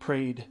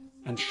 prayed,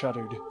 and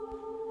shuddered.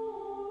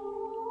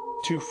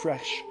 Two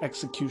fresh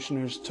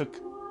executioners took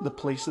the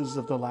places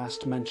of the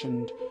last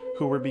mentioned,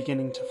 who were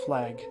beginning to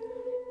flag.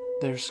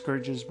 Their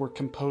scourges were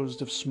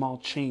composed of small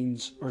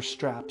chains or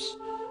straps,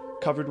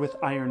 covered with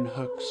iron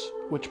hooks,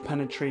 which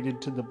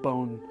penetrated to the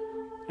bone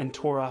and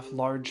tore off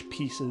large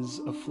pieces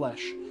of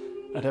flesh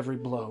at every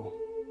blow.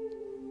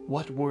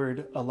 What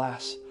word,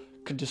 alas,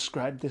 could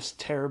describe this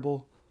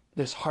terrible,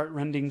 this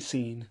heart-rending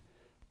scene?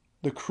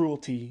 The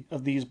cruelty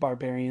of these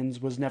barbarians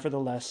was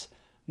nevertheless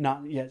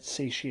not yet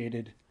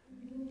satiated.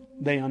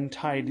 They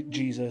untied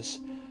Jesus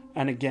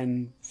and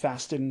again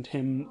fastened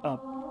him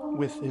up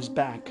with his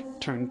back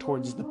turned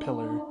towards the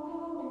pillar.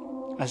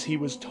 As he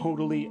was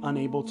totally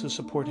unable to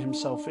support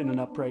himself in an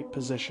upright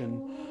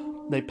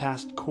position, they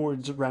passed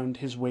cords round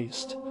his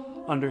waist,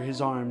 under his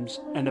arms,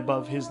 and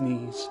above his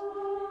knees,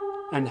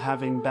 and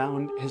having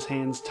bound his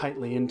hands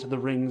tightly into the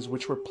rings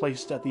which were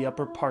placed at the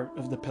upper part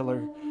of the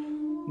pillar,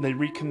 they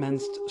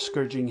recommenced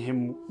scourging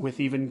him with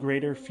even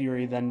greater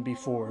fury than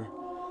before,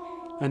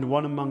 and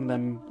one among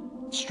them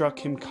struck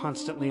him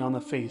constantly on the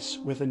face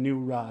with a new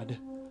rod.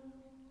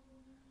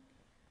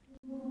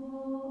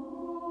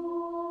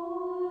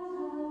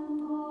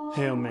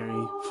 Hail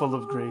Mary, full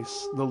of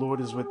grace, the Lord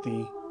is with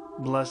thee.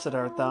 Blessed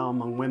art thou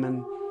among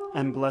women,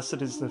 and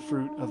blessed is the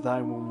fruit of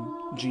thy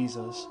womb,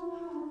 Jesus.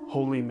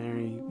 Holy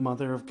Mary,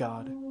 Mother of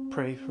God,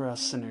 pray for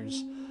us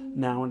sinners,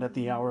 now and at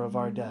the hour of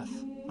our death.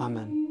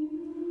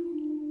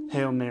 Amen.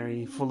 Hail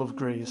Mary, full of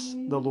grace,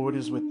 the Lord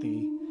is with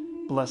thee.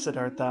 Blessed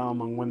art thou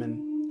among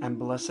women, and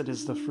blessed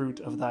is the fruit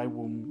of thy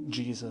womb,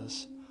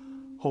 Jesus.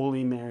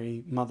 Holy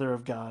Mary, Mother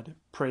of God,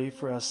 pray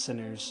for us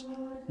sinners,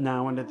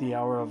 now and at the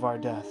hour of our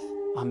death.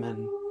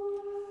 Amen.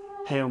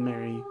 Hail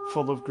Mary,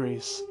 full of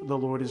grace, the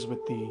Lord is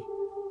with thee.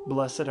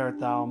 Blessed art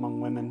thou among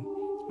women,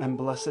 and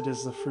blessed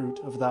is the fruit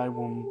of thy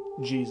womb,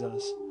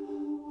 Jesus.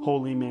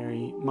 Holy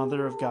Mary,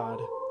 Mother of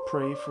God,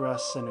 pray for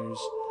us sinners,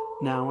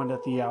 now and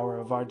at the hour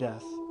of our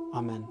death.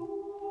 Amen.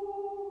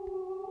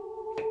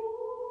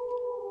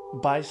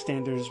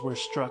 Bystanders were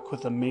struck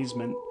with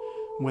amazement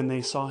when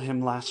they saw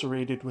him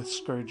lacerated with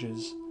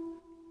scourges,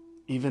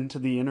 even to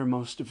the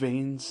innermost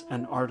veins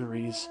and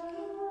arteries,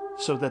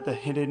 so that the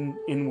hidden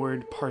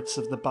inward parts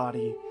of the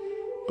body,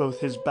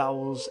 both his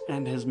bowels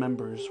and his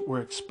members,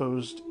 were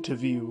exposed to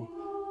view.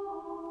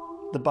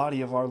 The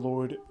body of our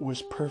Lord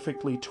was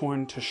perfectly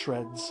torn to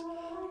shreds.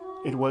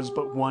 It was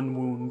but one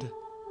wound.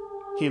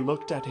 He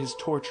looked at his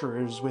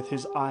torturers with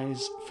his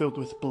eyes filled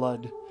with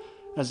blood,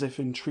 as if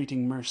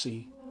entreating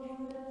mercy.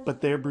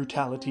 But their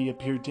brutality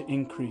appeared to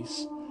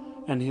increase,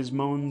 and his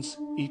moans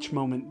each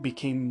moment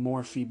became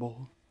more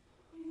feeble.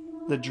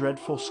 The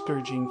dreadful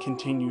scourging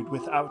continued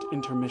without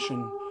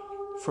intermission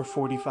for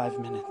 45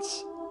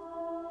 minutes.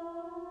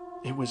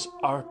 It was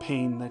our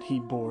pain that he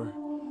bore,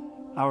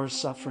 our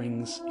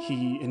sufferings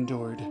he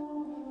endured.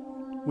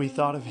 We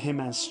thought of him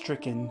as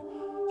stricken,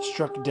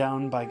 struck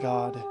down by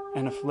God,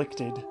 and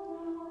afflicted.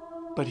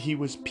 But he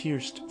was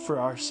pierced for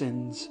our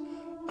sins,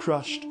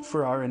 crushed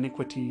for our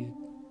iniquity.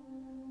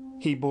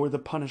 He bore the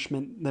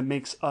punishment that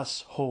makes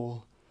us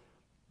whole.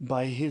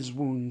 By his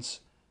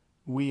wounds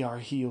we are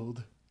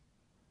healed.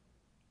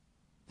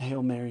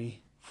 Hail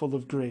Mary, full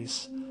of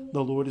grace,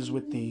 the Lord is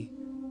with thee.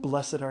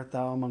 Blessed art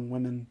thou among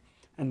women,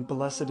 and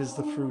blessed is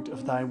the fruit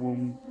of thy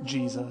womb,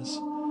 Jesus.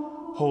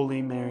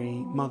 Holy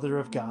Mary, Mother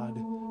of God,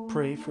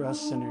 pray for us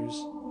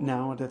sinners,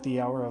 now and at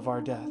the hour of our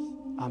death.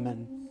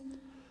 Amen.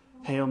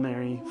 Hail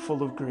Mary,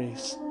 full of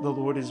grace, the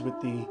Lord is with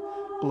thee.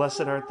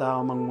 Blessed art thou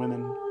among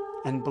women,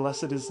 and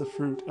blessed is the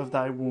fruit of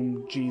thy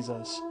womb,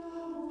 Jesus.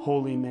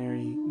 Holy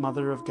Mary,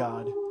 Mother of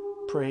God,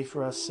 pray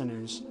for us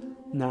sinners,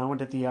 now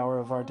and at the hour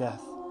of our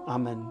death.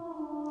 Amen.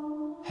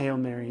 Hail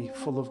Mary,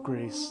 full of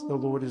grace, the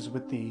Lord is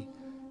with thee.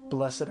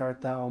 Blessed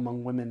art thou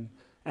among women,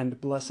 and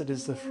blessed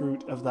is the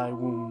fruit of thy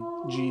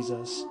womb,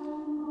 Jesus.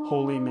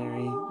 Holy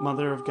Mary,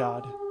 Mother of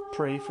God,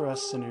 pray for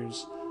us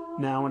sinners,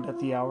 now and at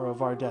the hour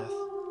of our death.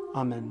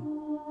 Amen.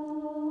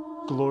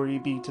 Glory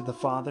be to the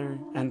Father,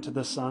 and to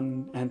the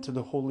Son, and to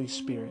the Holy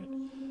Spirit,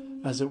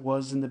 as it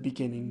was in the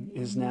beginning,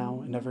 is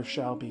now, and ever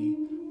shall be,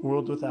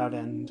 world without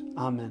end.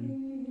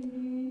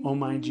 Amen. O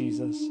my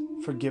Jesus,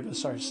 forgive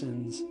us our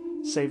sins,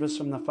 save us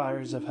from the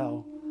fires of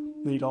hell,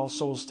 lead all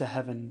souls to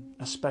heaven,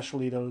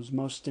 especially those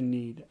most in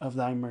need of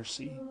thy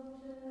mercy.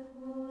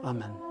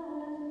 Amen.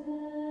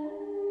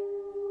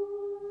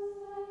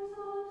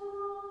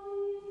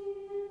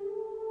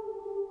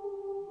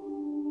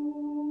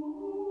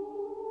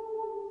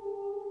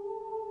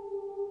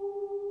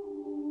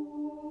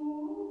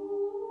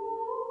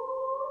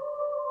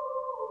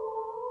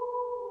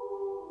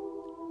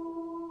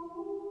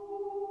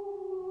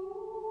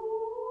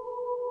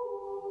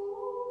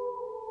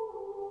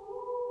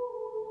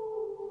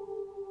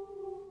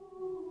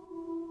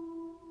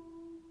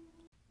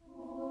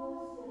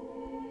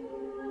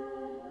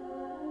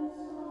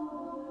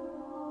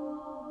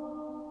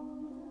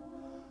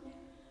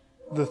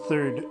 The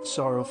third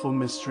sorrowful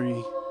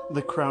mystery,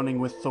 the crowning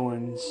with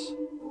thorns.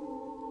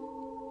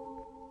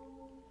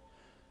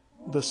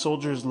 The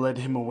soldiers led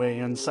him away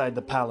inside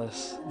the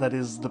palace, that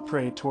is, the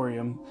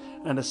praetorium,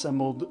 and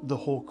assembled the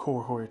whole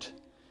cohort.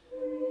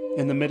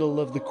 In the middle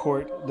of the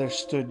court there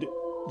stood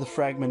the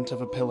fragment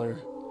of a pillar.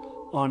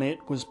 On it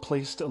was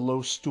placed a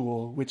low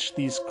stool, which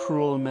these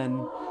cruel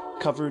men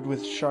covered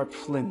with sharp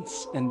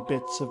flints and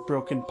bits of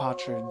broken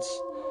potsherds.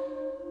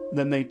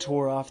 Then they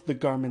tore off the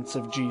garments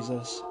of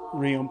Jesus,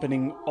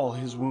 reopening all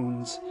his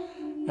wounds,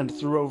 and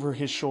threw over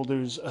his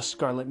shoulders a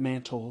scarlet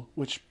mantle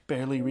which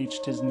barely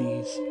reached his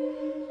knees.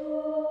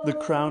 The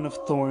crown of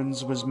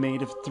thorns was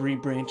made of 3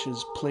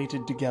 branches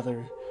plaited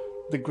together,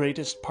 the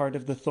greatest part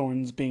of the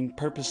thorns being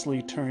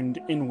purposely turned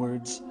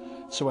inwards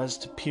so as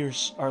to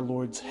pierce our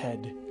Lord's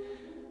head.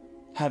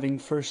 Having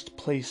first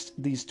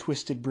placed these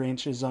twisted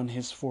branches on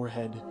his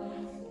forehead,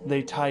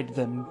 they tied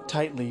them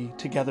tightly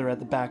together at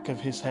the back of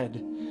his head,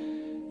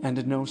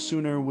 and no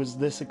sooner was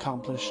this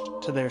accomplished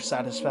to their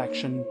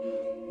satisfaction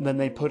than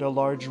they put a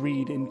large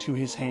reed into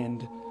his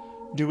hand,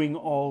 doing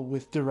all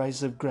with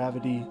derisive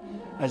gravity,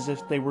 as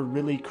if they were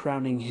really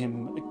crowning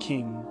him a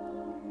king.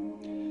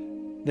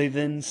 They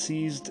then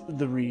seized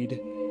the reed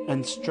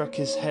and struck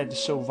his head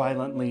so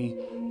violently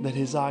that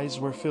his eyes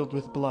were filled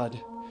with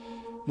blood.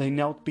 They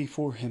knelt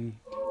before him,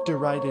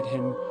 derided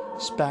him,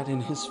 spat in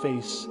his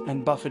face,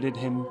 and buffeted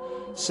him,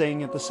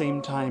 saying at the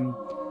same time,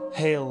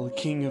 "Hail,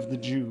 King of the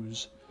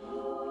Jews!"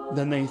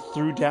 Then they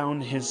threw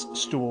down his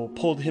stool,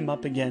 pulled him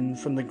up again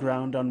from the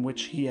ground on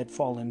which he had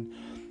fallen,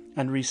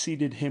 and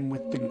reseated him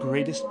with the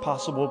greatest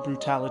possible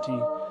brutality.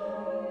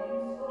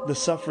 The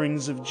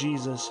sufferings of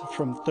Jesus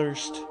from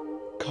thirst,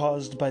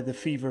 caused by the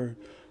fever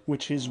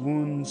which his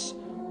wounds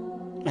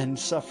and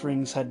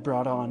sufferings had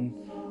brought on,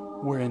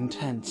 were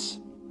intense.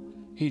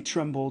 He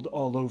trembled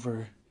all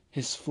over,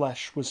 his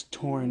flesh was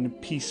torn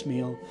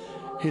piecemeal,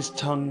 his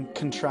tongue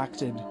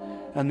contracted,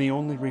 and the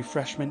only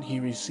refreshment he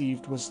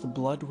received was the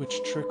blood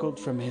which trickled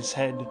from his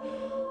head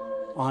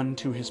on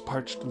to his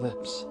parched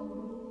lips.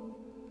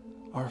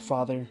 Our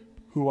Father,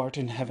 who art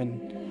in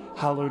heaven,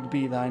 hallowed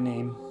be thy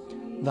name.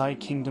 Thy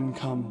kingdom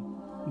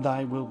come,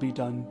 thy will be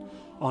done,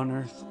 on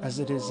earth as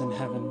it is in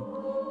heaven.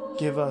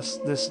 Give us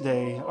this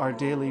day our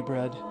daily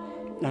bread,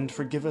 and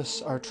forgive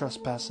us our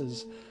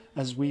trespasses,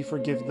 as we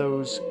forgive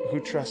those who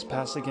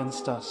trespass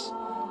against us.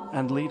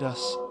 And lead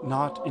us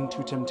not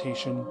into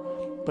temptation,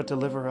 but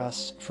deliver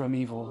us from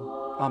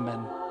evil.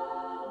 Amen.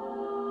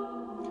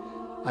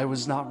 I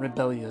was not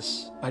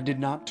rebellious. I did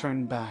not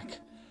turn back.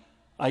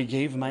 I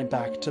gave my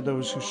back to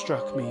those who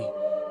struck me,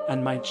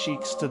 and my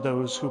cheeks to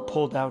those who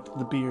pulled out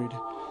the beard.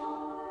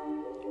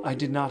 I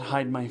did not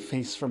hide my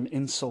face from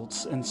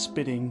insults and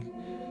spitting.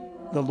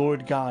 The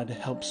Lord God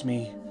helps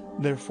me.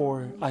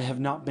 Therefore I have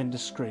not been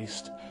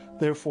disgraced.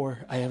 Therefore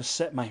I have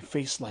set my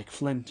face like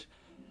flint,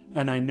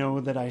 and I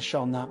know that I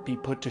shall not be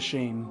put to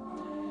shame.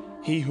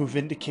 He who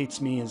vindicates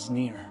me is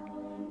near.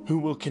 Who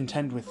will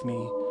contend with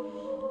me?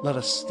 Let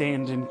us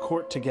stand in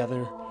court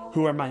together.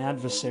 Who are my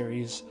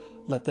adversaries?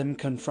 Let them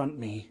confront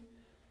me.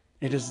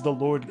 It is the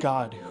Lord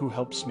God who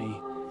helps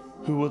me.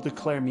 Who will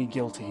declare me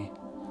guilty?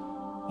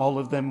 All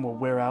of them will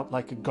wear out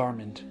like a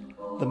garment.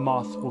 The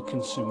moth will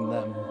consume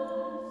them.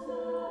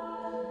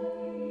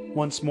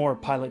 Once more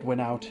Pilate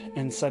went out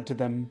and said to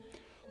them,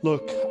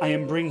 "Look, I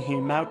am bringing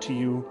him out to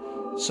you,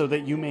 so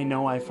that you may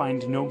know I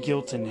find no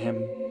guilt in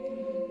him."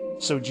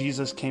 So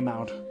Jesus came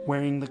out,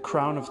 wearing the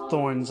crown of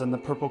thorns and the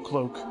purple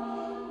cloak,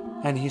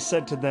 and he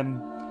said to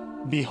them,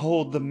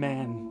 "Behold the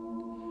man."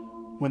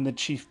 When the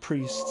chief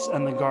priests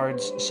and the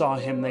guards saw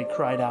him, they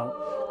cried out,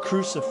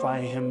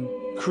 "Crucify him!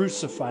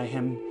 Crucify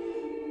him!"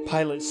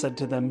 Pilate said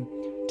to them,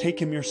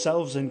 "Take him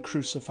yourselves and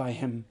crucify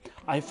him.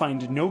 I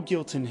find no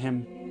guilt in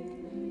him."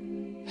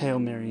 Hail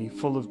Mary,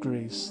 full of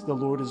grace, the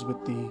Lord is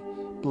with thee.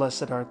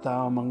 Blessed art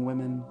thou among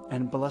women,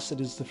 and blessed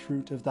is the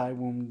fruit of thy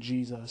womb,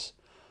 Jesus.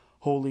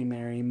 Holy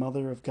Mary,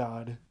 Mother of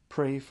God,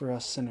 pray for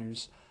us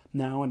sinners,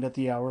 now and at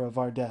the hour of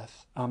our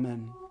death.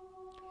 Amen.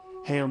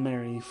 Hail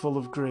Mary, full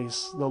of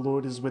grace, the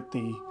Lord is with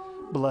thee.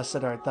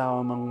 Blessed art thou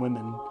among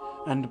women,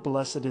 and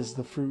blessed is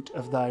the fruit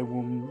of thy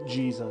womb,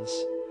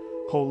 Jesus.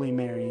 Holy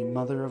Mary,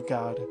 Mother of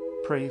God,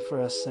 pray for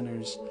us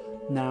sinners,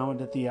 now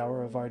and at the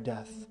hour of our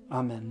death.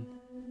 Amen.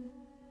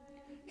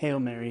 Hail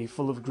Mary,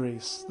 full of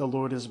grace, the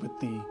Lord is with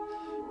thee.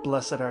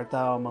 Blessed art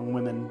thou among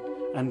women,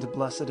 and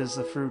blessed is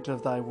the fruit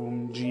of thy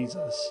womb,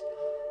 Jesus.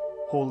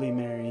 Holy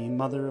Mary,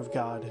 Mother of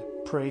God,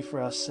 pray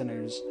for us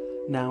sinners,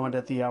 now and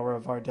at the hour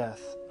of our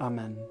death.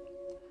 Amen.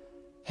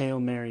 Hail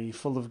Mary,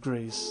 full of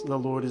grace, the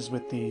Lord is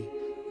with thee.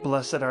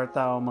 Blessed art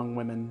thou among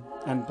women,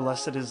 and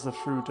blessed is the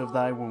fruit of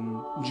thy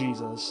womb,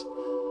 Jesus.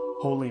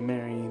 Holy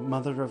Mary,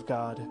 Mother of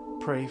God,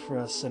 pray for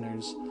us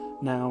sinners,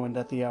 now and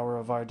at the hour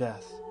of our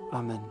death.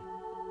 Amen.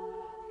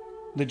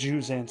 The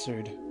Jews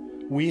answered,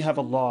 "We have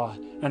a law,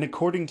 and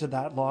according to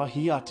that law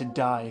he ought to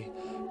die,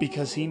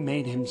 because he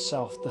made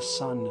himself the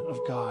Son of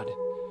God."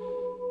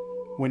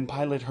 When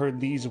Pilate heard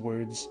these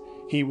words,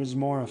 he was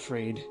more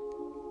afraid.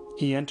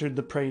 He entered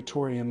the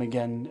praetorium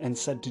again and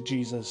said to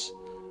Jesus,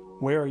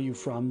 "Where are you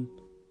from?"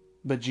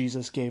 But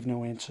Jesus gave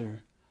no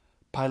answer.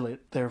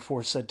 Pilate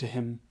therefore said to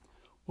him,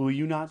 "Will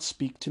you not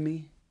speak to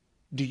me?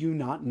 Do you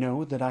not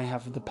know that I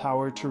have the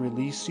power to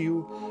release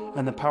you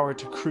and the power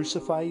to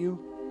crucify you?"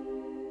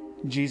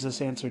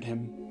 Jesus answered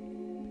him,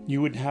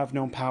 "You would have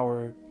no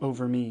power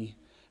over me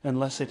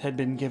unless it had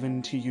been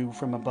given to you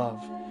from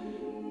above.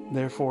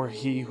 Therefore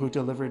he who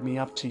delivered me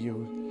up to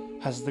you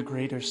has the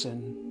greater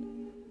sin.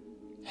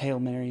 Hail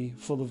Mary,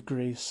 full of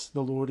grace,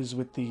 the Lord is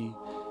with thee.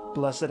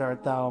 Blessed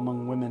art thou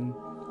among women,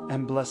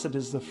 and blessed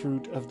is the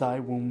fruit of thy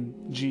womb,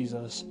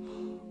 Jesus.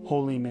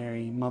 Holy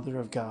Mary, Mother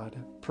of God,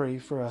 pray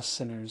for us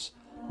sinners,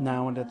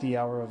 now and at the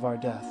hour of our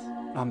death.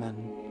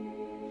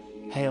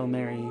 Amen. Hail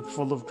Mary,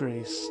 full of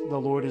grace, the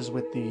Lord is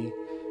with thee.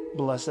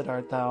 Blessed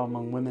art thou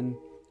among women,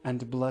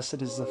 and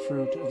blessed is the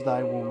fruit of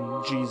thy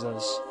womb,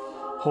 Jesus.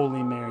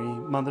 Holy Mary,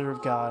 Mother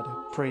of God,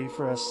 pray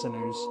for us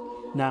sinners,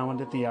 now and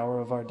at the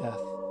hour of our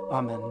death.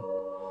 Amen.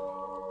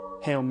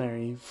 Hail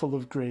Mary, full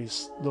of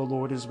grace, the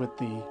Lord is with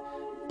thee.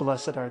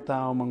 Blessed art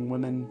thou among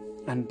women,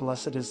 and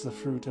blessed is the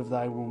fruit of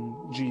thy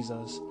womb,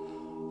 Jesus.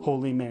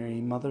 Holy Mary,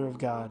 Mother of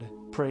God,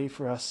 pray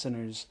for us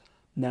sinners,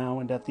 now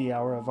and at the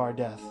hour of our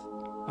death.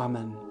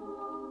 Amen.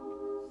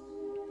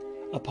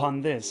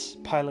 Upon this,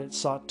 Pilate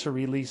sought to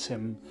release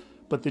him,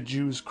 but the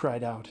Jews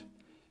cried out,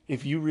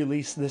 "If you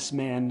release this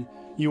man,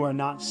 you are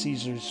not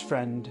Caesar's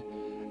friend.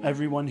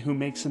 Everyone who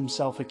makes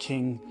himself a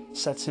king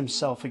sets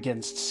himself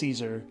against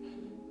Caesar."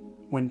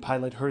 When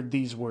Pilate heard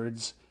these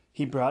words,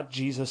 he brought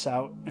Jesus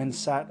out and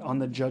sat on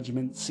the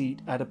judgment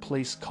seat at a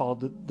place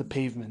called the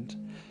Pavement,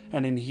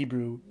 and in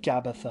Hebrew,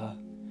 Gabbatha.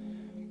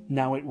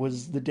 Now it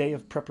was the day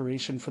of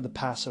preparation for the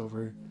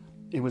Passover.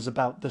 It was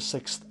about the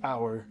 6th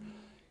hour.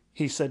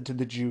 He said to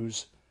the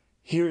Jews,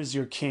 "Here is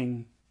your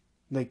king."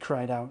 They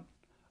cried out,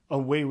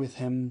 "Away with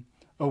him!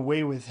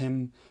 Away with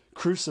him!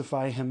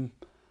 Crucify him!"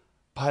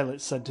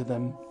 Pilate said to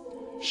them,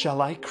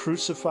 "Shall I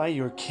crucify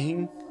your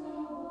king?"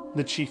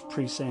 The chief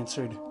priests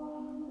answered,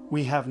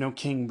 "We have no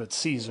king but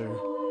Caesar."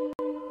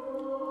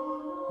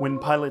 When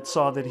Pilate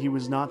saw that he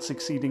was not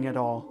succeeding at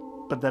all,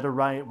 but that a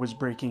riot was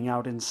breaking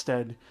out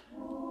instead,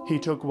 he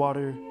took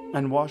water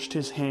and washed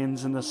his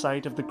hands in the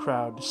sight of the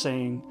crowd,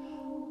 saying,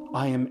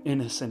 "I am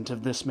innocent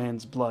of this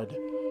man's blood.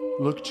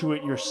 Look to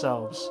it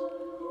yourselves."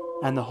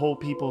 And the whole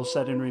people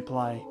said in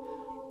reply,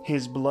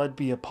 "His blood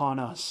be upon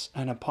us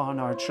and upon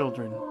our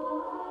children."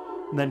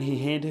 Then he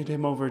handed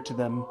him over to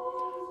them.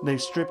 They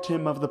stripped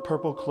him of the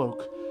purple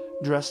cloak,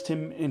 dressed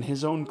him in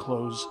his own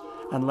clothes,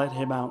 and led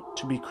him out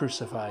to be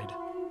crucified.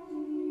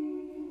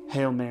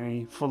 Hail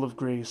Mary, full of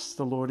grace,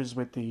 the Lord is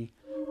with thee.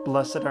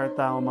 Blessed art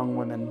thou among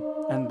women,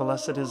 and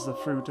blessed is the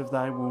fruit of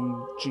thy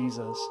womb,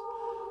 Jesus.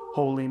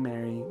 Holy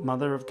Mary,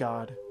 Mother of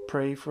God,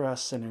 pray for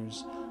us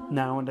sinners,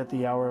 now and at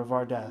the hour of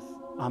our death.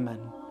 Amen.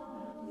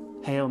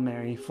 Hail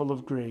Mary, full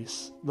of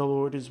grace, the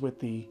Lord is with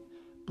thee.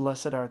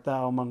 Blessed art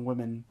thou among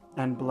women,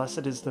 and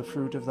blessed is the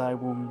fruit of thy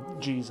womb,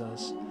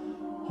 Jesus.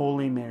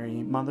 Holy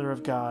Mary, Mother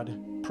of God,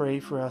 pray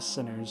for us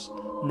sinners,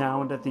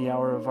 now and at the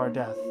hour of our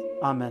death.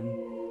 Amen.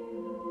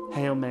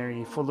 Hail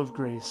Mary, full of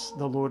grace,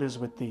 the Lord is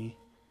with thee.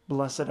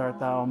 Blessed art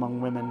thou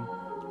among women,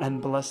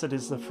 and blessed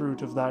is the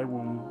fruit of thy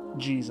womb,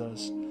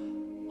 Jesus.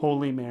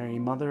 Holy Mary,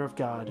 Mother of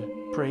God,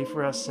 pray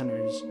for us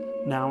sinners,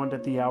 now and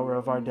at the hour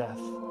of our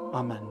death.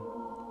 Amen.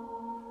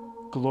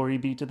 Glory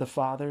be to the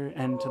Father,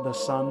 and to the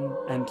Son,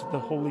 and to the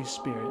Holy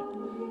Spirit,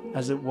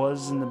 as it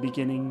was in the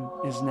beginning,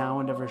 is now,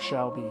 and ever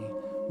shall be,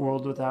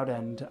 world without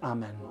end.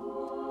 Amen.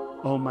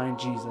 O my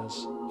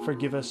Jesus,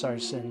 forgive us our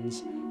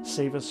sins,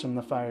 save us from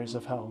the fires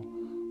of hell.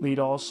 Lead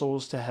all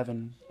souls to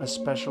heaven,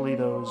 especially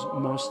those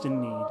most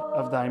in need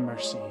of thy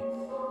mercy.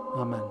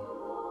 Amen.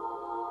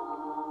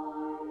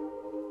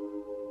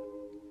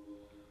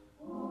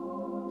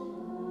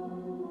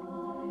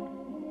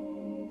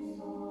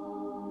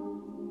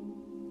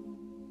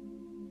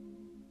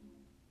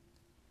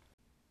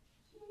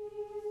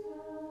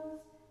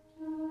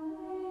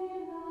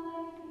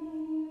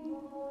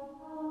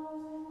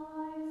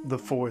 The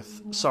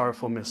fourth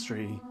sorrowful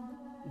mystery,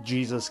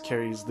 Jesus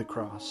carries the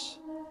cross.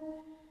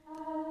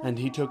 And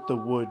he took the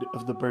wood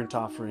of the burnt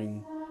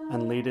offering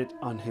and laid it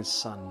on his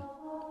Son.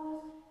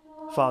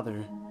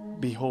 Father,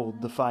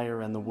 behold the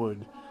fire and the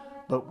wood,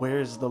 but where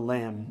is the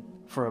lamb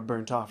for a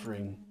burnt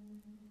offering?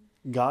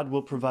 God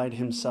will provide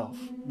himself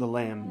the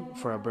lamb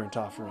for a burnt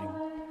offering.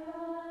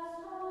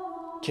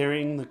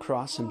 Carrying the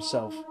cross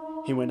himself,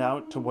 he went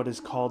out to what is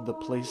called the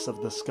place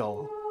of the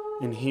skull,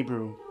 in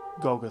Hebrew,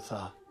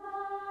 Golgotha.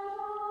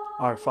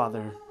 Our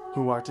Father,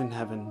 who art in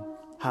heaven,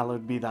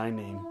 hallowed be thy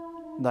name.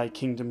 Thy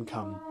kingdom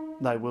come,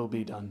 thy will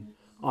be done,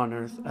 on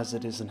earth as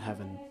it is in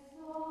heaven.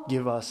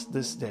 Give us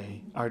this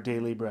day our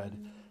daily bread,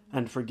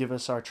 and forgive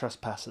us our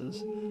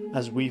trespasses,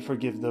 as we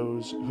forgive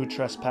those who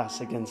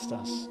trespass against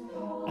us.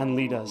 And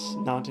lead us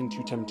not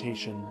into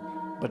temptation,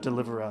 but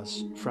deliver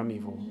us from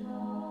evil.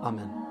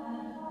 Amen.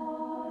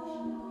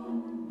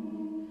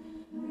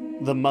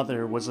 The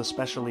mother was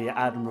especially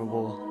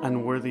admirable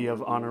and worthy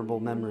of honorable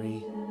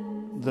memory.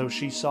 Though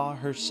she saw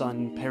her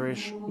son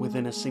perish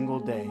within a single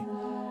day,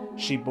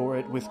 she bore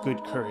it with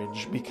good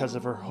courage because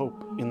of her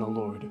hope in the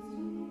Lord.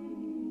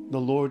 The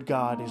Lord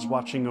God is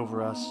watching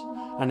over us,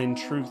 and in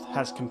truth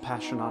has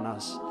compassion on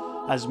us,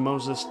 as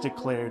Moses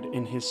declared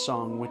in his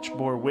song, which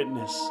bore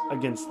witness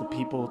against the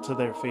people to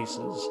their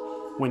faces,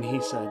 when he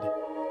said,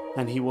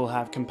 "And he will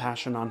have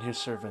compassion on his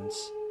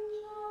servants."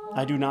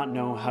 I do not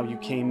know how you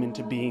came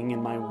into being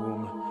in my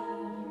womb.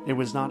 It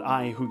was not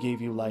I who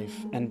gave you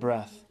life and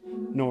breath,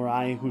 nor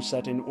I who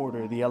set in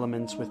order the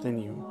elements within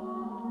you.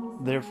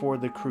 Therefore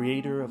the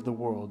Creator of the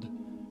world,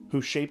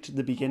 who shaped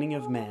the beginning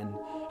of man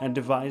and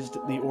devised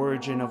the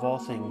origin of all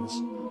things,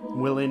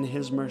 will in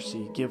his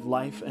mercy give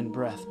life and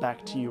breath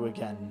back to you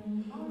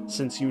again,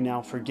 since you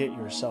now forget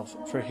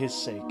yourself for his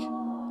sake.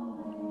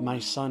 My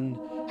son,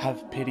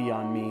 have pity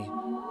on me.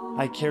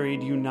 I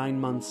carried you 9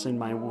 months in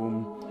my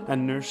womb,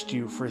 and nursed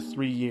you for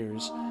 3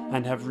 years,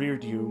 and have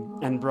reared you,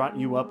 and brought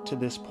you up to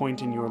this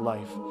point in your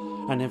life,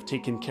 and have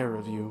taken care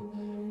of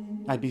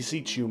you. I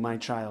beseech you, my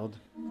child,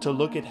 to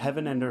look at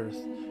heaven and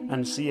earth,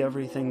 and see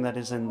everything that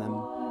is in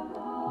them.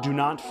 Do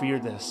not fear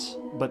this,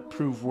 but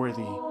prove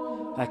worthy.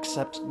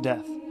 Accept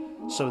death,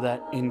 so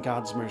that in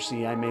God's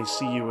mercy I may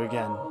see you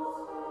again.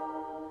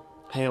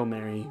 Hail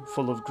Mary,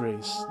 full of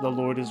grace, the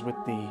Lord is with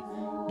thee.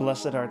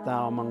 Blessed art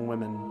thou among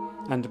women,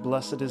 and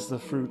blessed is the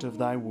fruit of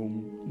thy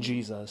womb,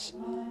 Jesus.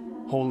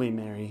 Holy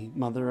Mary,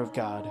 Mother of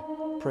God,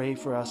 pray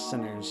for us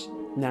sinners,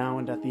 now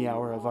and at the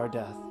hour of our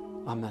death.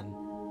 Amen.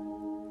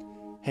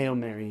 Hail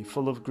Mary,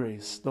 full of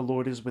grace, the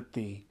Lord is with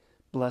thee.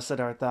 Blessed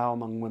art thou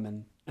among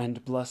women,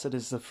 and blessed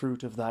is the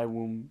fruit of thy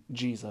womb,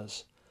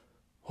 Jesus.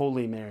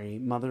 Holy Mary,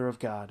 Mother of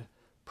God,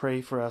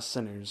 pray for us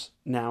sinners,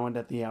 now and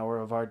at the hour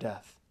of our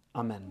death.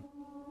 Amen.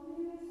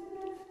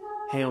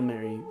 Hail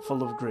Mary,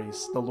 full of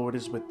grace, the Lord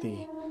is with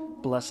thee.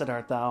 Blessed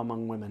art thou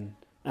among women,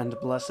 and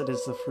blessed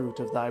is the fruit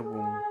of thy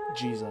womb,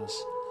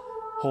 Jesus.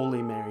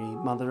 Holy Mary,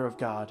 Mother of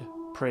God,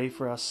 pray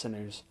for us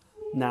sinners,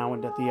 now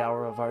and at the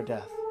hour of our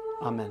death.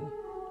 Amen.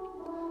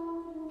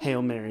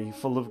 Hail Mary,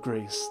 full of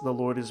grace, the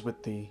Lord is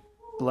with thee.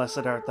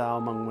 Blessed art thou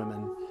among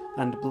women,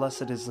 and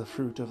blessed is the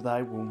fruit of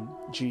thy womb,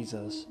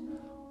 Jesus.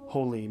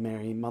 Holy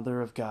Mary,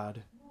 Mother of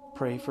God,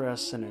 pray for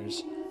us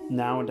sinners,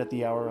 now and at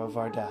the hour of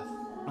our death.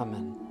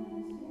 Amen.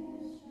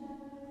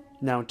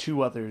 Now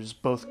 2 others,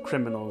 both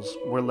criminals,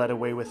 were led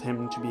away with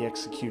him to be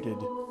executed.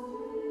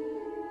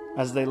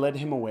 As they led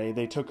him away,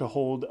 they took a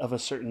hold of a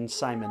certain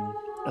Simon,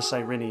 a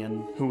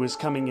Cyrenian, who was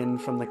coming in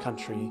from the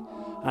country,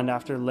 and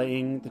after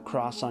laying the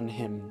cross on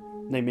him,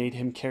 they made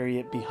him carry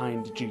it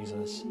behind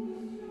Jesus.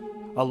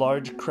 A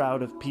large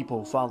crowd of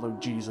people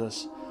followed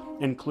Jesus,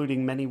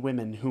 including many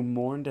women who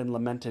mourned and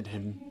lamented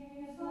him.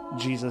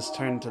 Jesus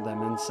turned to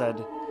them and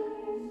said,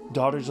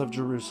 "Daughters of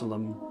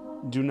Jerusalem,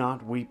 do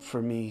not weep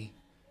for me.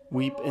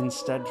 Weep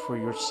instead for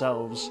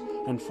yourselves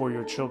and for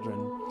your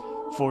children.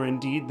 For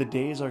indeed the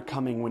days are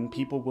coming when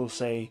people will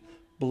say,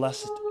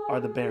 'Blessed are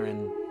the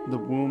barren, the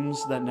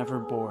wombs that never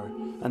bore,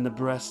 and the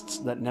breasts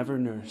that never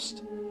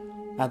nursed.'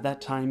 At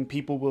that time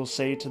people will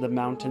say to the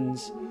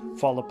mountains,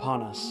 'Fall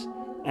upon us,'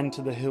 and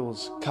to the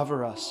hills,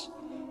 'Cover us.'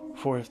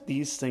 For if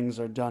these things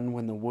are done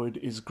when the wood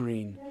is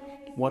green,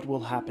 what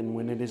will happen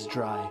when it is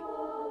dry?"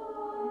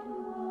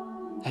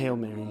 Hail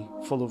Mary,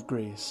 full of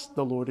grace,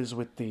 the Lord is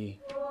with thee.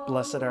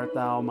 Blessed art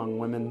thou among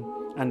women,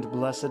 and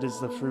blessed is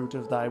the fruit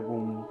of thy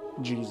womb,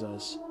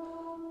 Jesus.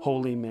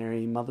 Holy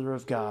Mary, Mother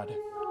of God,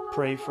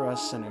 pray for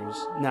us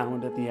sinners, now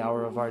and at the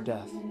hour of our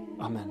death.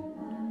 Amen.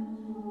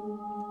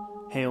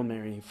 Hail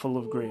Mary, full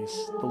of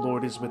grace, the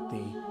Lord is with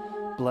thee.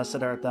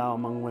 Blessed art thou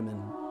among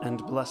women,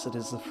 and blessed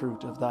is the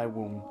fruit of thy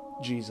womb,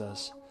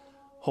 Jesus.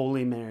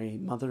 Holy Mary,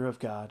 Mother of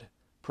God,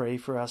 pray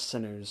for us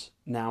sinners,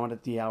 now and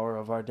at the hour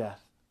of our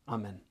death.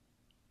 Amen.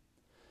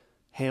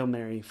 Hail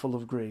Mary, full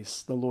of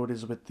grace, the Lord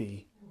is with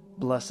thee.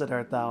 Blessed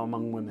art thou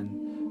among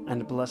women,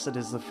 and blessed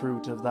is the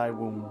fruit of thy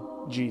womb,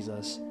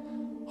 Jesus.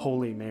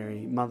 Holy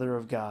Mary, Mother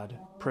of God,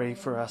 pray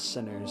for us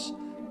sinners,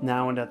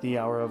 now and at the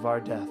hour of our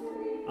death.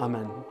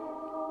 Amen.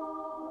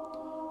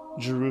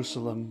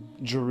 Jerusalem,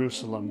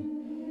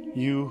 Jerusalem,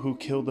 you who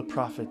kill the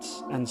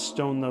prophets and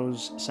stone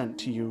those sent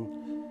to you,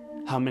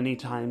 how many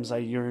times I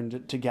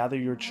yearned to gather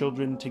your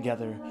children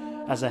together,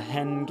 as a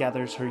hen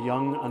gathers her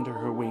young under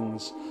her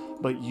wings,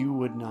 but you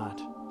would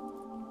not.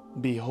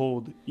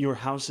 Behold, your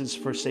house is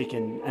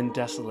forsaken and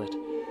desolate.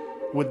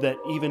 Would that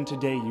even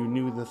today you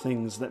knew the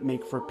things that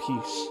make for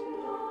peace,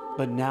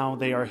 but now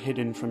they are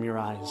hidden from your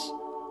eyes.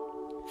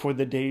 For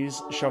the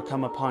days shall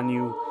come upon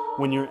you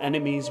when your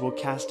enemies will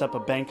cast up a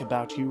bank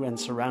about you and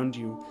surround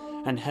you,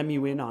 and hem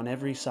you in on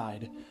every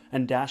side,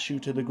 and dash you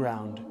to the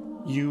ground,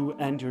 you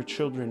and your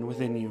children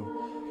within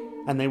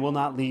you. And they will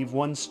not leave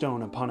one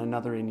stone upon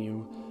another in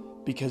you,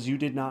 because you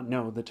did not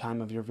know the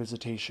time of your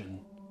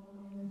visitation.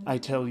 I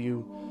tell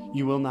you,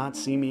 you will not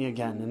see me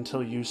again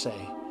until you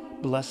say,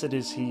 'Blessed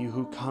is he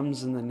who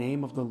comes in the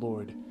name of the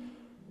Lord.'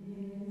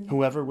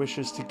 Whoever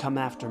wishes to come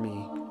after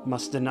me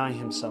must deny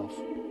himself,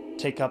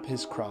 take up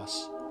his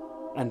cross,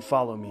 and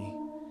follow me.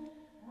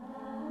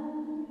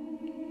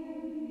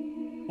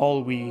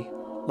 All we,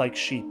 like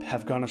sheep,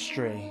 have gone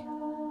astray.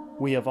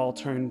 We have all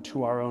turned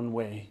to our own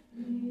way,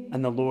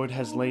 and the Lord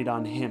has laid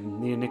on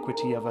him the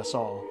iniquity of us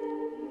all.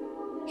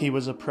 He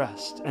was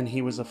oppressed and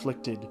he was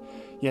afflicted,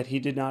 yet he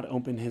did not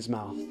open his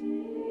mouth.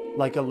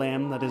 Like a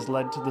lamb that is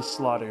led to the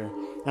slaughter,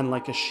 and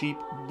like a sheep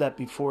that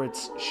before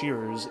its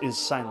shearers is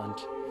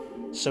silent,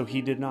 so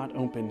he did not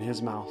open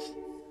his mouth.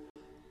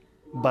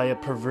 By a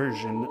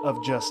perversion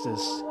of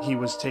justice he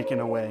was taken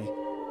away.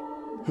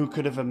 Who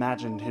could have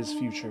imagined his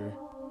future?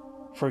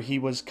 For he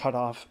was cut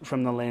off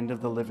from the land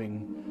of the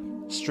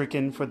living,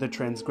 stricken for the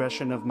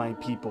transgression of my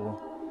people.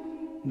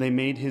 They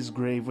made his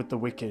grave with the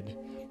wicked,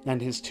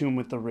 and his tomb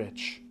with the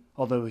rich,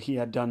 although he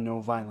had done no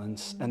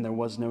violence, and there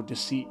was no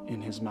deceit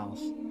in his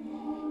mouth.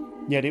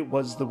 Yet it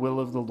was the will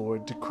of the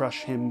Lord to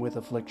crush him with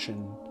affliction.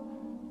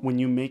 When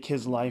you make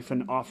his life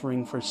an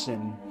offering for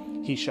sin,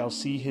 he shall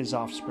see his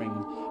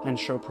offspring, and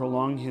shall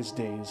prolong his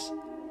days.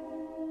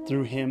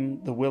 Through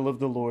him the will of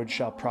the Lord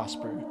shall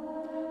prosper.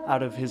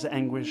 Out of his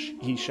anguish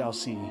he shall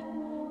see.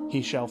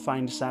 He shall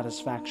find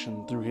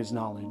satisfaction through his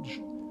knowledge.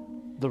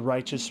 The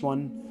righteous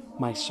one,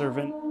 my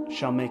servant,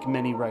 shall make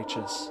many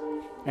righteous,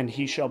 and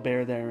he shall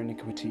bear their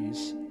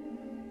iniquities.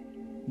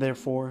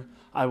 Therefore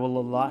I will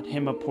allot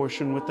him a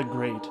portion with the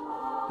great,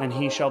 and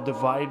he shall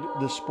divide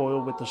the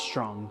spoil with the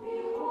strong,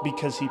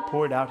 because he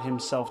poured out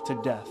himself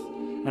to death,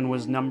 and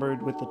was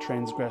numbered with the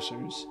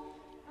transgressors.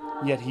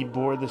 Yet he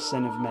bore the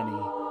sin of many,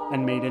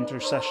 and made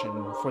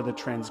intercession for the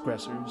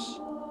transgressors.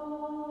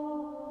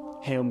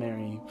 Hail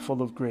Mary,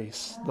 full of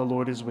grace, the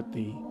Lord is with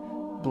thee.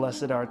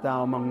 Blessed art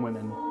thou among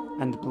women,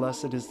 and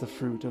blessed is the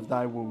fruit of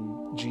thy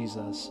womb,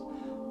 Jesus.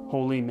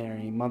 Holy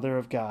Mary, Mother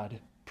of God,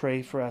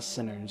 pray for us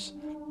sinners,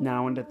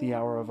 now and at the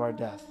hour of our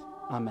death.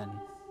 Amen.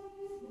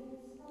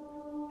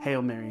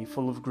 Hail Mary,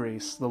 full of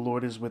grace, the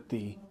Lord is with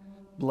thee.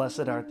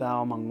 Blessed art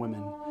thou among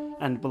women,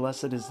 and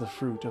blessed is the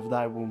fruit of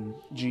thy womb,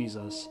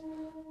 Jesus.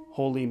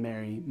 Holy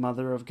Mary,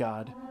 Mother of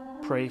God,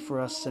 pray for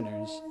us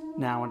sinners,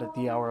 now and at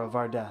the hour of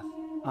our death.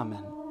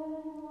 Amen.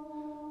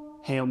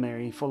 Hail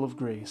Mary, full of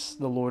grace,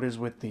 the Lord is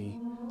with thee.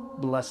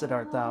 Blessed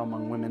art thou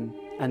among women,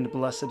 and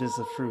blessed is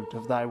the fruit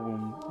of thy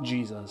womb,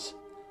 Jesus.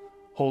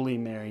 Holy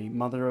Mary,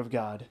 Mother of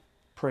God,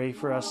 pray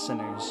for us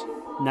sinners,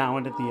 now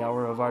and at the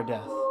hour of our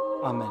death.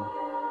 Amen.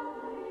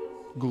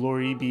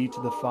 Glory be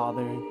to the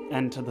Father,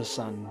 and to the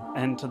Son,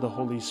 and to the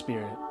Holy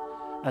Spirit,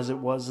 as it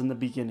was in the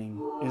beginning,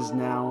 is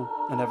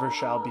now, and ever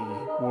shall be,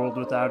 world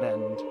without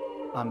end.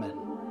 Amen.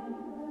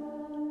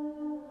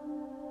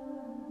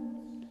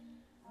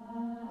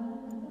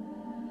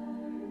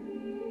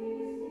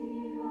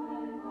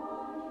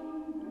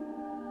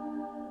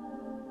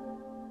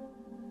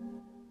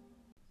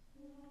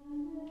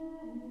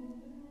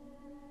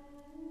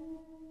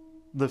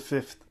 The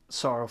fifth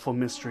sorrowful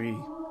mystery,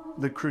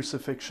 the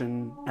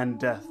crucifixion and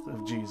death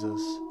of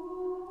Jesus.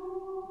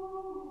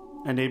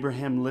 And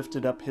Abraham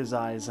lifted up his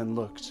eyes and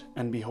looked,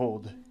 and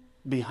behold,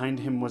 behind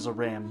him was a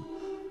ram,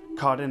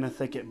 caught in a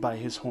thicket by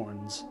his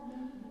horns.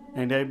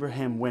 And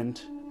Abraham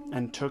went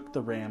and took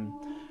the ram,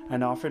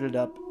 and offered it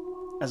up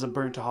as a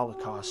burnt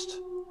holocaust,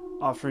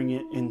 offering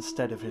it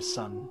instead of his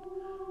son.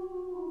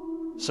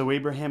 So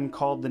Abraham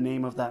called the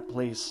name of that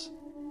place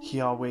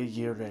Yahweh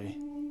Yireh,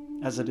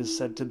 as it is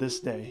said to this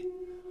day,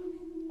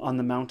 on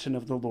the mountain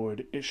of the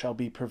Lord it shall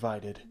be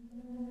provided.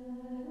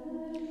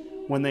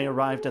 When they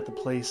arrived at the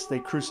place, they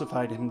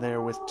crucified him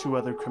there with two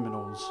other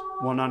criminals,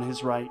 one on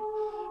his right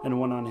and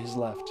one on his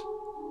left.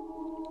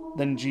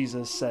 Then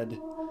Jesus said,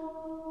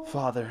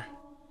 Father,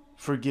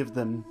 forgive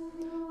them,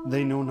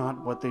 they know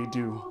not what they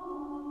do.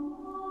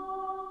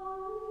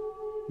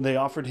 They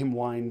offered him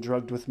wine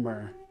drugged with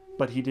myrrh,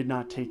 but he did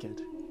not take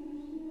it.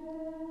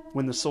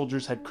 When the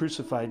soldiers had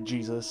crucified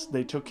Jesus,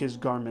 they took his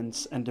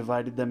garments and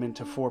divided them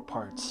into 4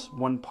 parts,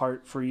 1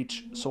 part for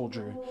each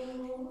soldier,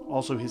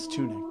 also his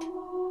tunic.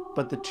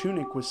 But the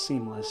tunic was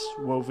seamless,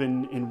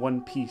 woven in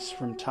one piece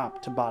from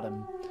top to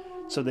bottom.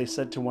 So they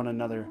said to one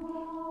another,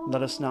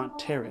 Let us not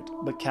tear it,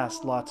 but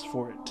cast lots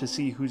for it, to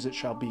see whose it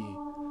shall be.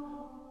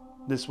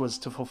 This was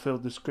to fulfill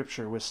the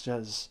scripture which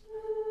says,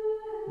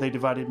 They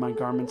divided my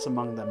garments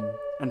among them,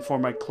 and for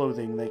my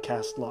clothing they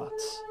cast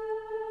lots.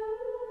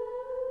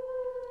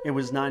 It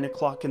was 9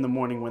 o'clock in the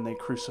morning when they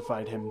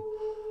crucified him.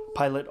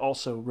 Pilate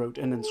also wrote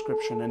an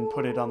inscription and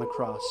put it on the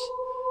cross.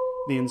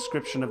 The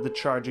inscription of the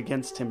charge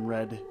against him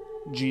read,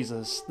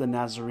 Jesus the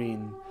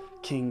Nazarene,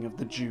 King of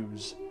the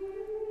Jews.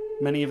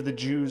 Many of the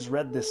Jews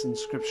read this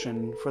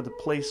inscription, for the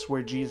place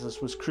where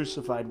Jesus was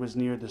crucified was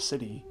near the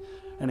city,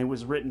 and it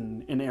was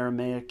written in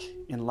Aramaic,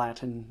 in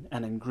Latin,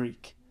 and in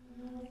Greek.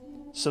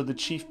 So the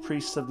chief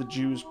priests of the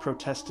Jews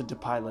protested to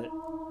Pilate,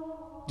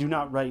 Do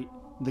not write,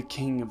 the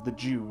King of the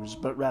Jews,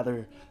 but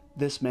rather,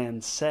 This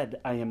man said,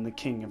 I am the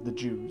King of the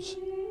Jews.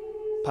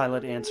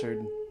 Pilate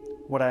answered,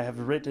 What I have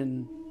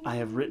written, I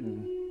have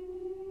written.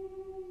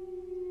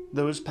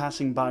 Those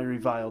passing by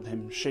reviled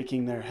him,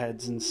 shaking their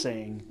heads and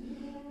saying,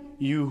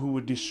 You who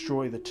would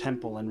destroy the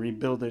temple and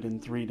rebuild it in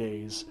 3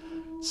 days,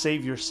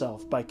 save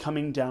yourself by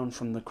coming down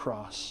from the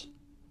cross.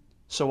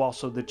 So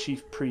also the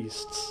chief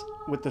priests,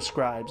 with the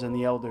scribes and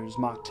the elders,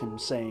 mocked him,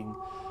 saying,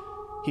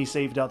 He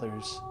saved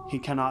others, he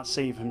cannot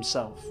save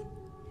himself.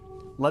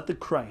 Let the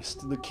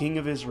Christ, the King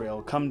of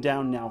Israel, come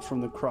down now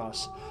from the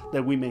cross,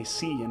 that we may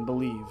see and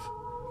believe.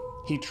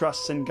 He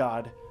trusts in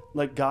God.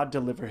 Let God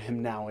deliver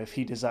him now if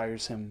he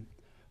desires him.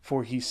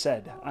 For he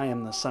said, I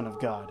am the Son of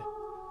God.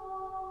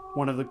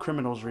 One of the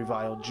criminals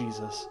reviled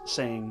Jesus,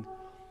 saying,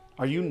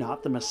 Are you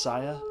not the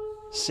Messiah?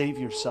 Save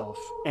yourself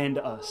and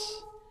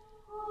us.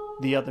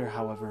 The other,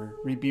 however,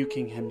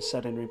 rebuking him,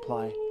 said in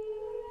reply,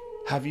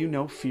 Have you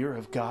no fear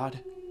of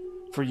God?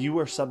 For you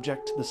are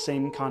subject to the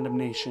same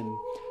condemnation,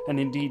 and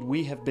indeed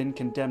we have been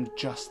condemned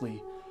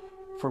justly,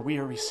 for we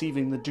are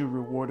receiving the due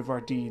reward of our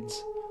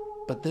deeds.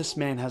 But this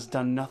man has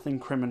done nothing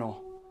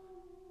criminal."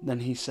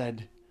 Then he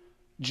said,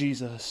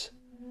 "Jesus,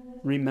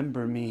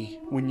 remember me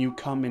when you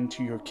come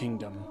into your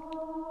kingdom."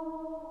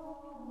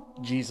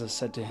 Jesus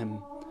said to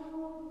him,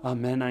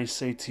 "Amen, I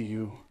say to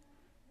you,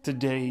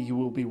 today you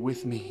will be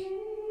with me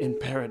in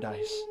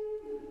paradise."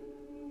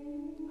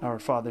 Our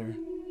Father,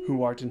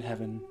 who art in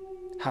heaven,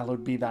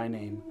 hallowed be thy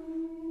name.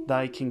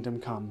 Thy kingdom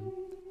come,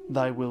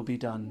 thy will be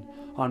done,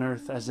 on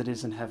earth as it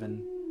is in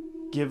heaven.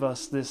 Give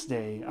us this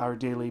day our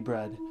daily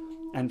bread,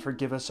 and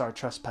forgive us our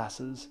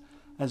trespasses,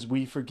 as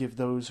we forgive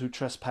those who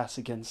trespass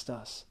against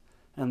us.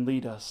 And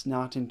lead us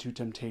not into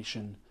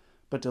temptation,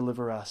 but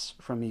deliver us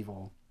from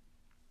evil.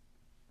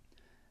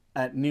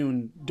 At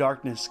noon,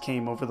 darkness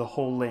came over the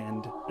whole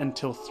land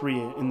until 3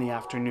 in the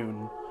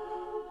afternoon.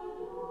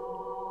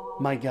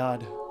 "My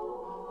God,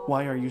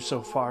 why are you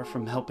so far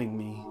from helping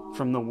me,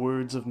 from the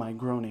words of my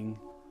groaning?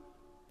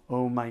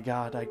 O my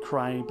God, I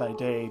cry by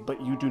day,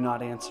 but you do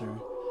not answer,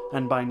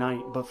 and by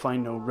night, but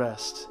find no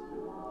rest.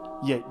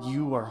 Yet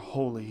you are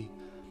holy,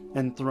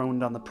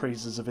 enthroned on the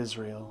praises of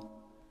Israel.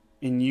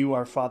 In you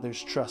our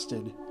fathers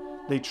trusted.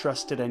 They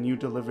trusted, and you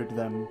delivered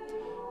them.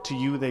 To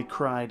you they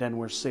cried and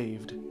were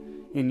saved.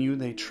 In you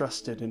they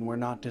trusted and were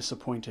not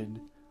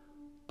disappointed.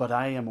 But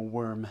I am a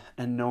worm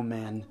and no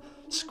man,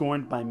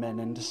 scorned by men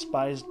and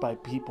despised by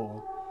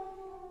people.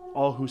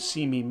 All who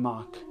see me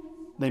mock.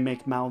 They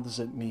make mouths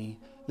at me.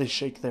 They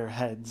shake their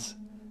heads.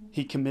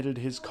 He committed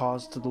his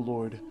cause to the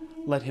Lord.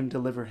 Let him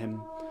deliver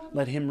him.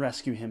 Let him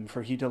rescue him,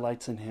 for he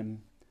delights in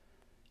him.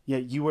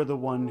 Yet you are the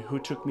one who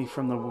took me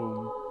from the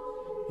womb.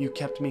 You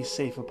kept me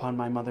safe upon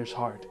my mother's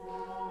heart.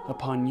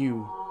 Upon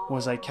you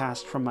was I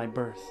cast from my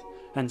birth,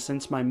 and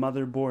since my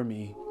mother bore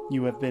me,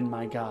 you have been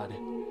my God."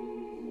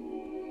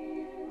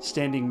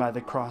 Standing by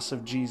the cross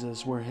of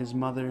Jesus were his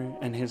mother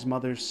and his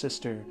mother's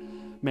sister,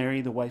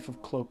 Mary the wife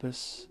of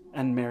Clopas,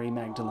 and Mary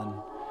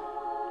Magdalene.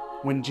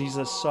 When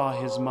Jesus saw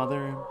his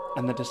mother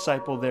and the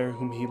disciple there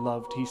whom he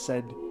loved, he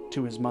said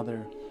to his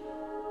mother,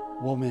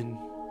 "Woman,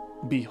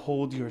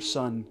 behold your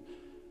son."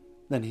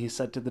 Then he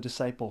said to the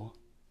disciple,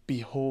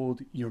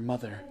 "Behold your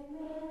mother."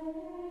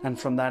 And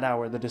from that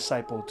hour the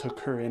disciple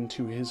took her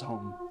into his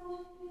home.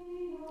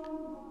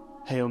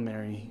 Hail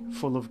Mary,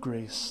 full of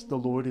grace, the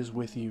Lord is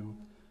with you.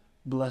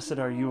 Blessed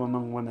are you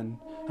among women,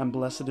 and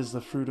blessed is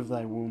the fruit of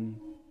thy womb,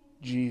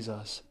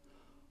 Jesus.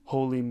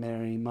 Holy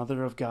Mary,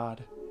 Mother of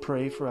God,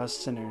 pray for us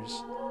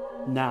sinners,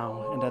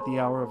 now and at the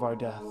hour of our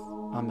death.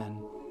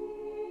 Amen.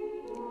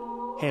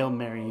 Hail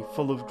Mary,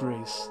 full of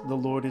grace, the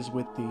Lord is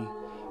with thee.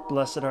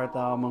 Blessed art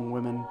thou among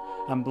women,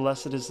 and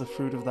blessed is the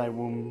fruit of thy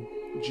womb,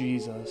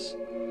 Jesus.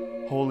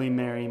 Holy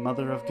Mary,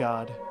 Mother of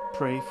God,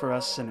 pray for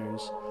us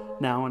sinners,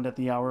 now and at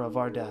the hour of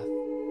our death.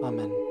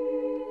 Amen.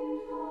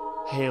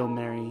 Hail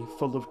Mary,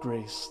 full of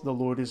grace, the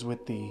Lord is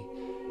with thee.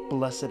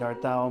 Blessed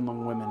art thou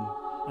among women,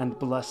 and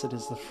blessed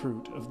is the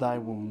fruit of thy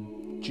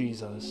womb,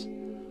 Jesus.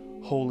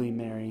 Holy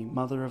Mary,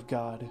 Mother of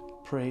God,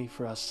 pray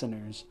for us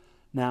sinners,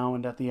 now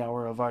and at the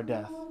hour of our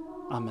death.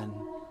 Amen.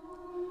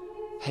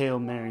 Hail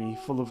Mary,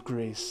 full of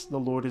grace, the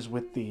Lord is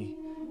with thee.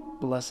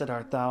 Blessed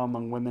art thou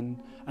among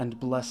women, and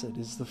blessed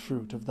is the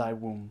fruit of thy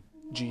womb,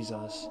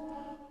 Jesus.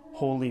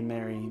 Holy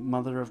Mary,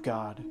 Mother of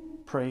God,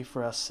 pray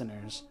for us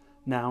sinners,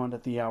 now and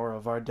at the hour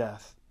of our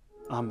death.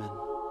 Amen.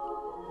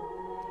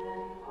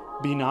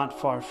 Be not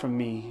far from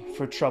me,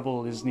 for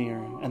trouble is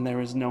near, and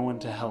there is no one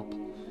to help.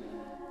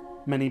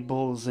 Many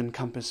bulls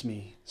encompass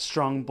me,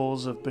 strong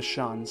bulls of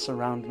Bashan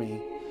surround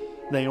me.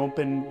 They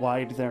open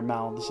wide their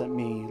mouths at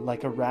me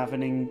like a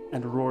ravening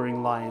and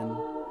roaring lion.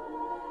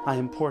 I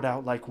am poured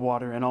out like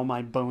water, and all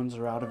my bones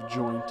are out of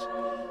joint.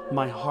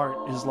 My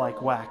heart is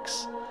like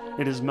wax.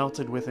 It is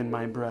melted within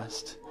my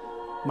breast.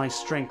 My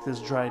strength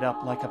is dried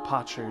up like a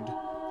potsherd,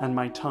 and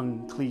my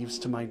tongue cleaves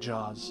to my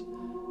jaws.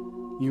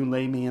 You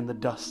lay me in the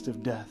dust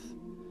of death.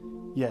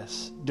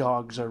 Yes,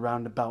 dogs are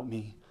round about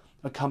me.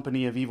 A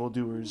company of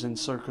evildoers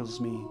encircles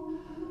me.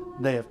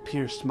 They have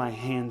pierced my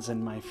hands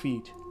and my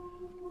feet.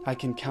 I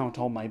can count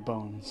all my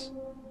bones.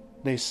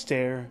 They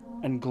stare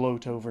and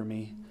gloat over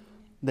me.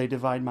 They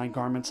divide my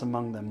garments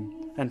among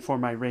them, and for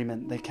my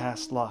raiment they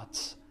cast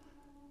lots.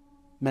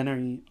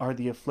 Many are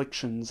the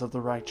afflictions of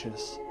the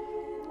righteous,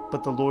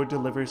 but the Lord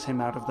delivers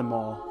him out of them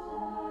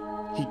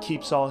all. He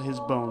keeps all his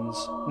bones,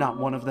 not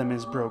one of them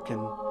is broken.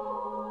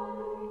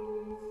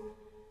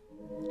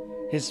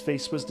 His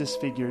face was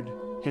disfigured,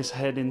 his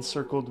head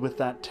encircled with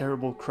that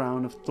terrible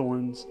crown of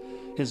thorns,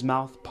 his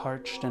mouth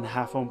parched and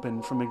half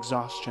open from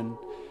exhaustion,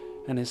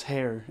 and his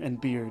hair and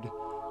beard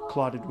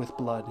clotted with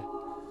blood.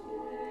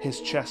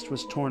 His chest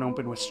was torn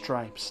open with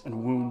stripes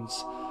and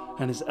wounds,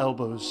 and his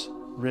elbows,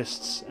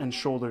 wrists, and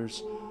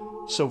shoulders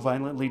so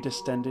violently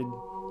distended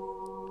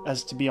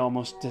as to be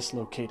almost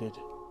dislocated.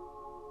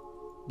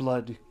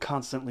 Blood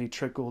constantly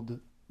trickled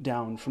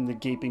down from the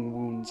gaping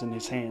wounds in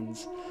his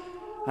hands,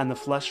 and the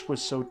flesh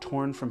was so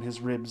torn from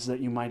his ribs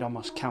that you might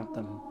almost count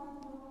them.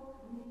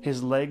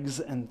 His legs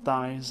and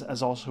thighs,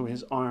 as also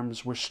his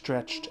arms, were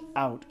stretched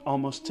out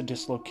almost to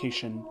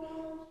dislocation.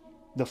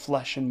 the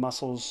flesh and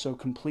muscles so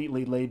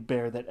completely laid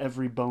bare that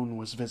every bone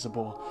was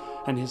visible,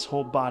 and his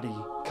whole body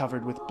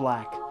covered with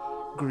black,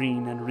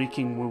 green, and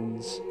reeking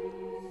wounds.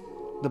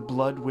 The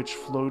blood which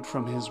flowed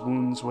from his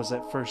wounds was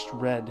at first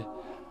red,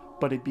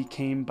 but it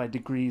became by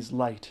degrees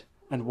light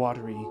and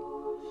watery,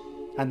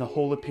 and the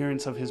whole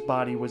appearance of his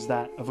body was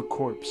that of a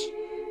corpse,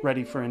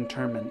 ready for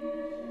interment.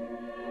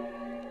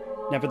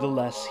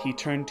 Nevertheless, he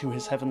turned to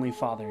his heavenly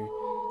Father.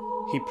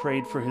 He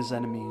prayed for his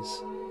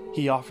enemies.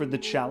 He offered the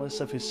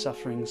chalice of his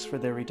sufferings for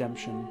their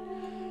redemption,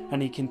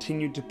 and he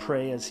continued to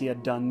pray as he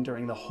had done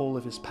during the whole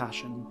of his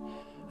passion,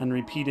 and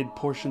repeated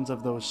portions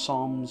of those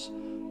psalms,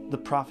 the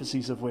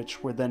prophecies of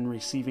which were then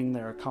receiving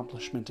their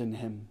accomplishment in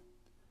him.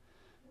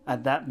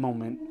 At that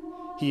moment,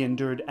 he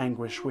endured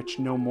anguish which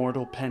no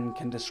mortal pen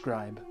can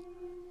describe.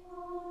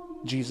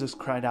 Jesus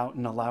cried out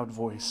in a loud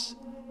voice,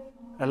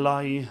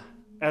 "Eloi,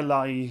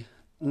 Eloi,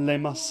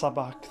 lema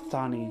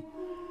sabachthani,"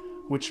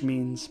 which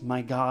means,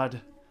 my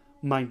God,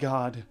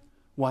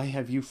 why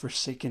have you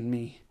forsaken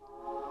me?"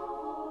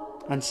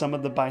 And some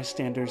of the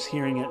bystanders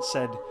hearing it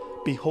said,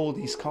 "Behold,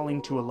 he's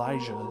calling to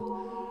Elijah."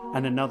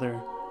 And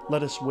another,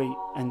 "Let us wait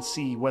and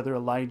see whether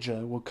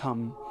Elijah will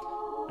come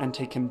and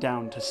take him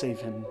down to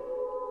save him."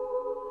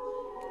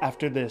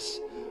 After this,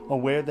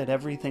 aware that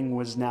everything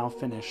was now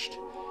finished,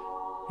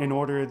 in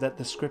order that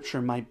the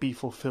scripture might be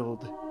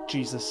fulfilled,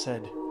 Jesus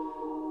said,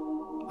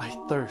 "I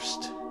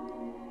thirst."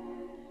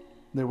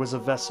 There was a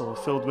vessel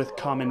filled with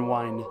common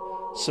wine,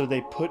 so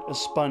they put a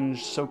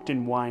sponge soaked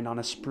in wine on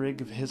a sprig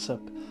of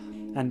hyssop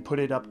and put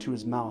it up to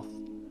his mouth.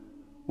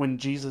 When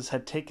Jesus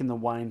had taken the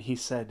wine, he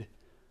said,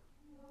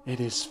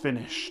 "It is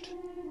finished."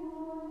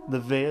 The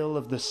veil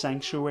of the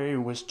sanctuary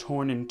was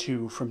torn in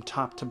two from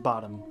top to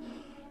bottom.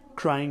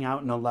 Crying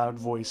out in a loud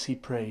voice, he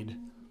prayed,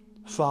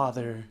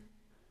 "Father,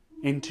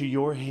 into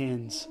your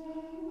hands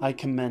I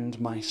commend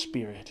my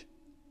spirit."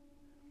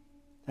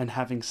 And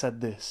having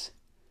said this,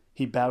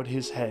 he bowed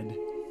his head,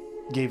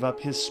 gave up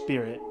his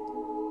spirit,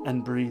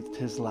 and breathed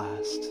his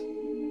last.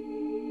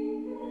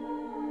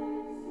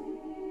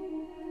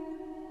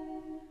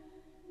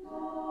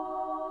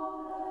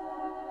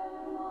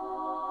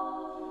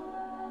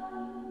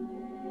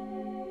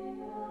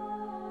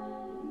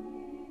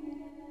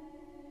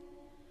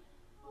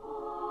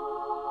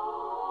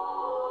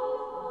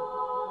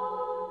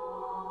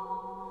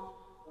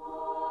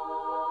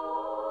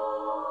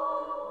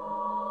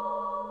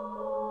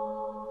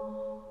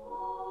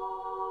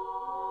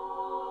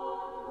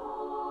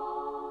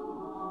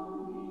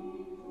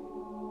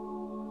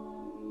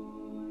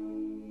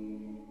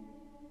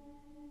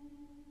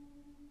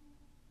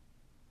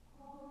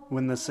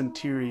 When the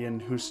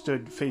centurion who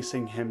stood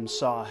facing him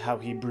saw how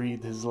he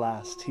breathed his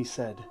last, he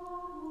said,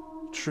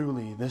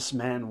 "Truly this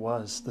man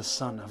was the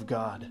Son of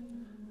God."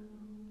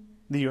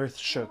 The earth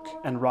shook,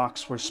 and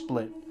rocks were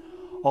split.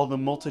 All the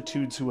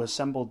multitudes who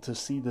assembled to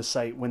see the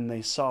sight when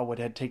they saw what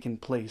had taken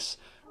place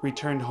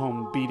returned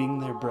home beating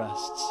their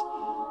breasts.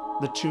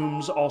 The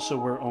tombs also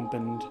were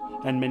opened,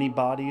 and many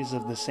bodies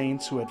of the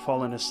saints who had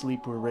fallen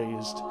asleep were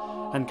raised,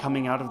 and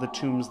coming out of the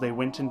tombs they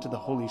went into the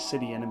holy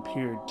city and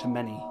appeared to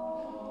many.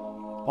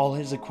 All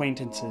his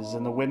acquaintances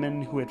and the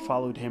women who had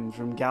followed him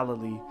from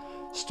Galilee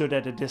stood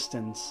at a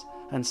distance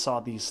and saw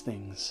these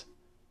things.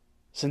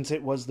 Since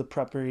it was the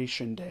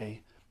preparation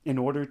day, in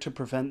order to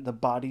prevent the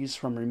bodies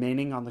from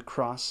remaining on the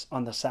cross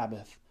on the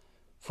Sabbath,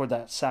 for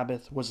that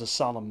Sabbath was a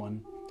solemn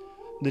one,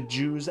 the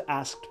Jews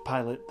asked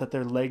Pilate that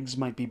their legs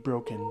might be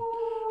broken,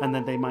 and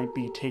that they might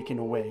be taken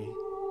away.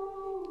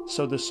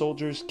 So the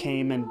soldiers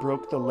came and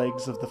broke the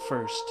legs of the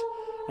first,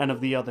 and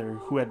of the other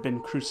who had been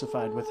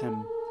crucified with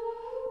him.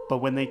 But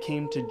when they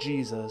came to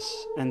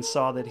Jesus and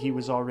saw that he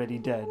was already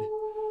dead,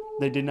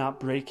 they did not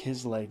break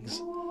his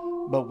legs,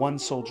 but one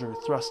soldier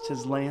thrust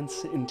his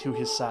lance into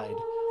his side,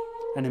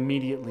 and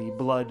immediately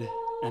blood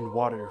and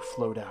water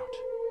flowed out.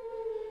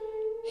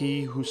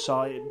 He who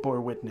saw it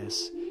bore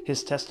witness.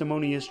 His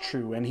testimony is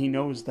true, and he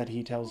knows that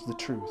he tells the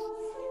truth,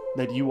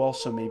 that you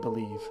also may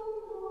believe.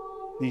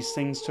 These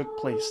things took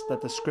place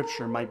that the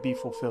scripture might be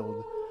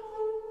fulfilled.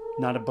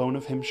 Not a bone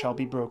of him shall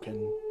be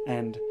broken,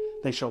 and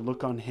they shall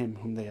look on him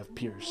whom they have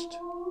pierced.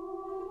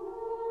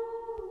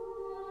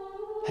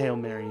 Hail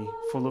Mary,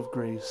 full of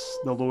grace,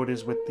 the Lord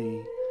is with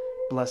thee.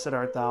 Blessed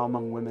art thou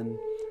among women,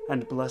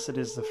 and blessed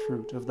is the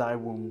fruit of thy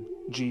womb,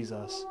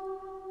 Jesus.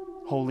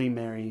 Holy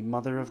Mary,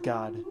 Mother of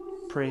God,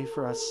 pray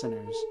for us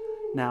sinners,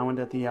 now and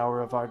at the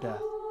hour of our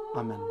death.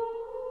 Amen.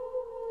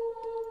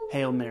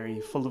 Hail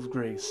Mary, full of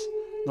grace,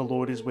 the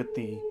Lord is with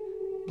thee.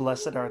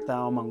 Blessed art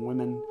thou among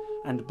women,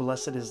 and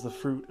blessed is the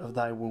fruit of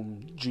thy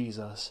womb,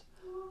 Jesus.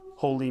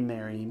 Holy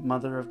Mary,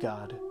 Mother of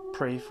God,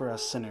 pray for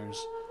us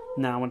sinners,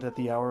 now and at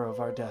the hour of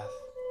our death.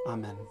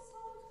 Amen.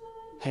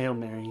 Hail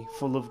Mary,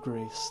 full of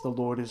grace, the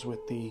Lord is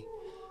with thee.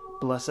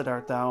 Blessed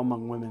art thou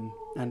among women,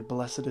 and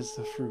blessed is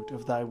the fruit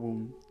of thy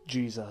womb,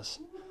 Jesus.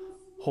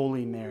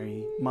 Holy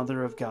Mary,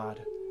 Mother of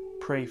God,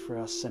 pray for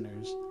us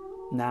sinners,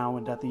 now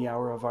and at the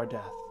hour of our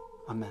death.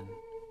 Amen.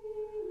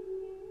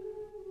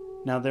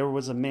 Now there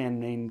was a man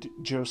named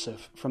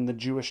Joseph from the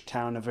Jewish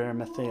town of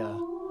Arimathea.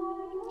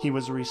 He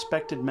was a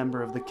respected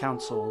member of the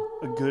council,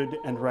 a good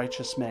and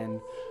righteous man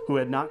who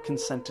had not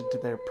consented to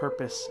their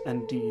purpose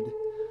and deed,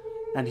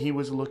 and he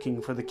was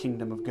looking for the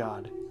kingdom of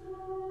God.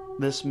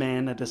 This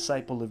man, a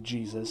disciple of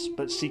Jesus,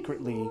 but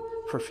secretly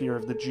for fear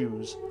of the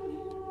Jews,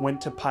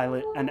 went to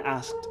Pilate and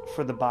asked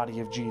for the body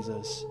of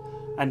Jesus,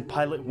 and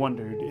Pilate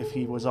wondered if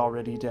he was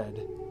already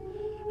dead.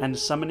 And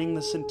summoning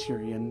the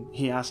centurion,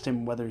 he asked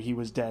him whether he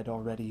was dead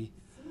already.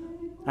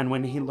 And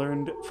when he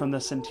learned from the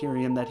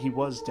centurion that he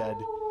was dead,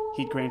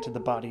 he granted the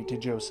body to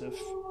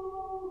Joseph.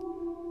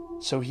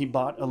 So he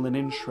bought a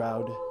linen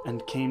shroud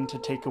and came to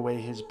take away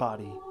his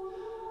body.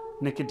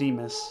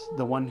 Nicodemus,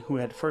 the one who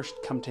had first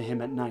come to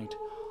him at night,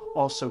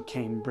 also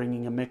came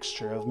bringing a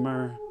mixture of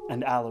myrrh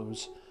and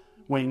aloes,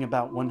 weighing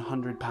about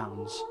 100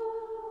 pounds.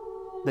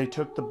 They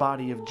took the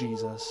body of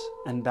Jesus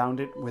and bound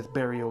it with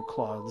burial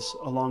cloths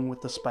along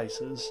with the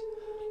spices,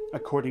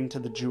 according to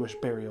the Jewish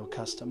burial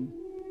custom.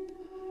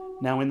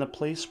 Now in the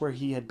place where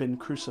he had been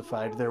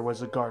crucified there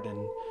was a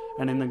garden,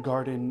 and in the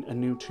garden a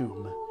new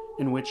tomb,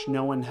 in which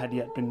no one had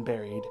yet been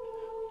buried.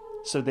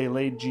 So they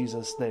laid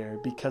Jesus there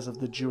because of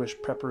the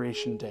Jewish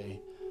preparation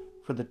day,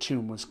 for the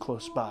tomb was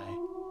close by.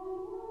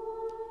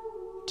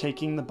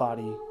 Taking the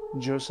body,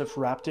 Joseph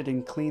wrapped it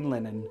in clean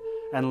linen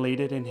and laid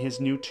it in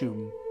his new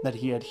tomb that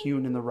he had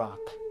hewn in the rock.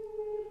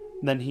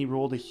 Then he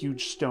rolled a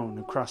huge stone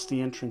across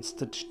the entrance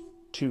to the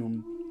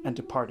tomb and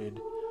departed.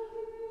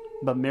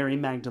 But Mary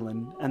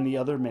Magdalene and the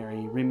other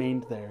Mary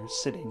remained there,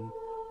 sitting,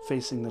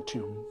 facing the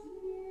tomb.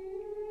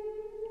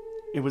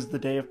 It was the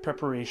day of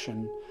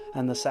preparation,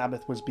 and the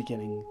Sabbath was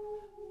beginning.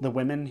 The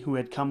women who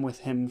had come with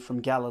him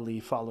from Galilee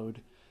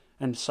followed,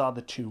 and saw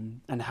the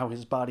tomb and how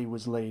his body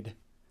was laid.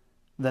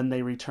 Then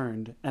they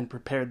returned and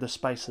prepared the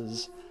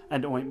spices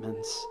and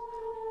ointments.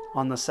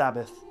 On the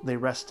Sabbath they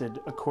rested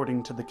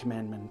according to the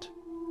commandment.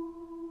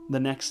 The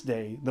next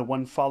day, the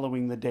one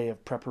following the day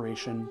of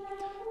preparation,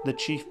 the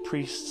chief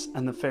priests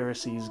and the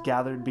Pharisees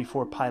gathered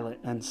before Pilate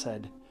and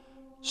said,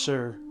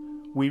 "Sir,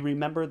 we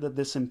remember that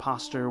this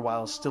impostor,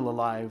 while still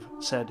alive,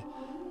 said,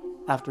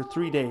 'After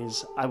 3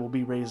 days I will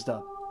be raised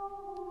up.'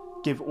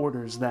 Give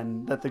orders,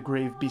 then, that the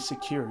grave be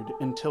secured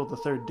until the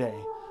 3rd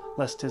day,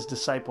 lest his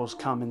disciples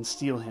come and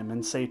steal him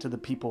and say to the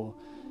people,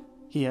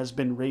 'He has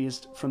been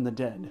raised from the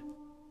dead.'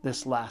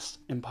 This last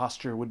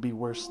imposture would be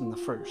worse than the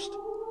first."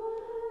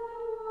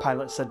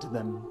 Pilate said to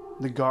them,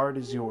 "The guard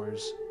is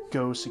yours.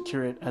 Go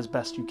secure it as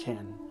best you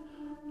can."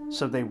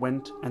 So they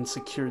went and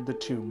secured the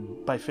tomb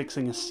by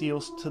fixing a seal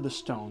to the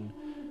stone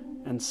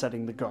and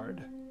setting the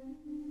guard.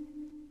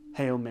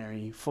 Hail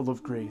Mary, full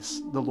of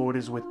grace, the Lord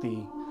is with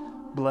thee.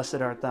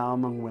 Blessed art thou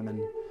among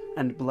women,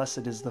 and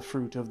blessed is the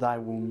fruit of thy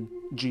womb,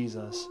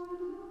 Jesus.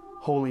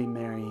 Holy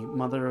Mary,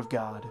 Mother of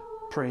God,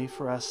 pray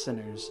for us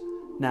sinners,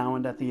 now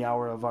and at the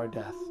hour of our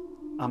death.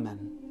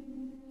 Amen.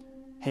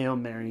 Hail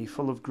Mary,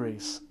 full of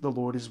grace, the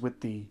Lord is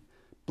with thee.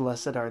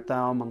 Blessed art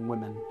thou among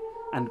women,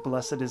 and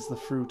blessed is the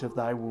fruit of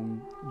thy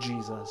womb,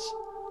 Jesus.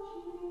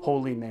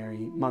 Holy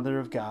Mary, Mother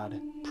of God,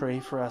 pray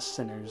for us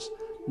sinners,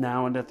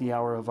 now and at the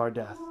hour of our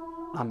death.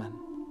 Amen.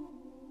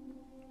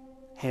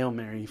 Hail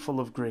Mary, full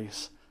of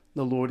grace,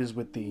 the Lord is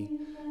with thee.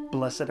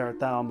 Blessed art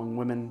thou among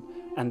women,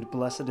 and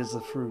blessed is the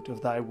fruit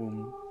of thy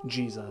womb,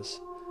 Jesus.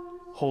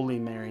 Holy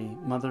Mary,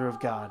 Mother of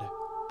God,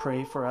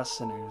 pray for us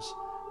sinners,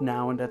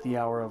 now and at the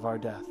hour of our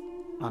death.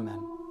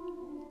 Amen.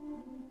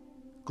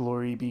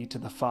 Glory be to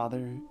the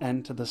Father,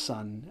 and to the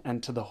Son,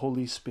 and to the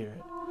Holy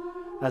Spirit,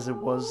 as it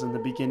was in the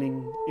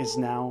beginning, is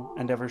now,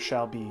 and ever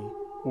shall be,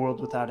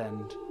 world without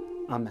end.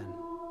 Amen.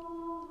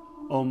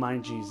 O my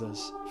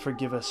Jesus,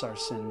 forgive us our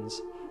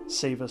sins,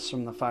 save us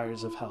from the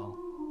fires of hell,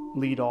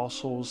 lead all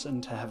souls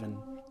into heaven,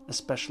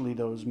 especially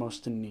those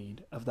most in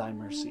need of thy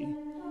mercy.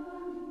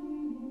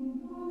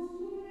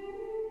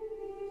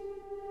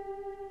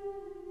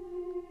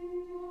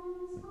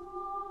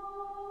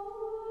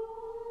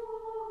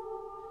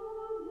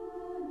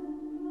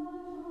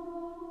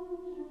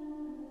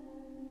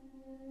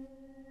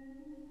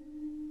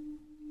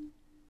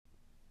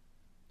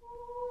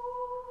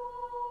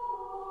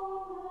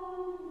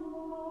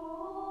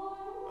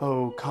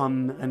 Oh,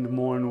 come and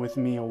mourn with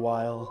me a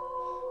while.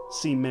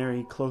 See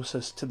Mary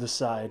closest to the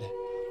side.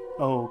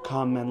 Oh,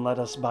 come and let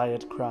us by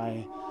it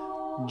cry,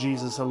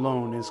 Jesus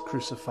alone is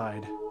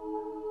crucified.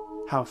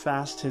 How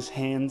fast his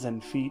hands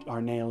and feet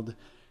are nailed,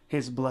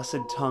 his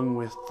blessed tongue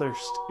with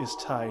thirst is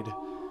tied.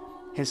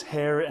 His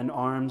hair and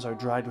arms are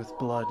dried with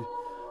blood,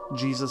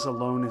 Jesus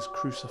alone is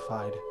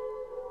crucified.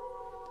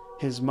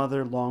 His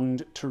mother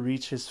longed to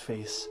reach his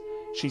face,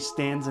 she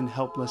stands in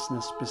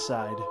helplessness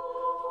beside.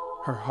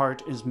 Her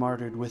heart is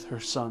martyred with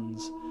her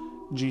sons,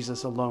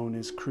 Jesus alone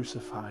is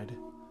crucified.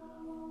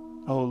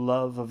 O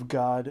love of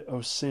God,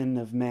 O sin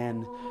of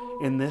man,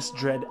 in this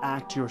dread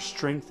act your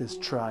strength is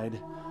tried,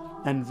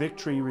 and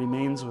victory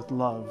remains with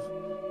love.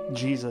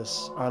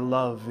 Jesus, our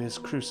love, is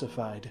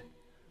crucified.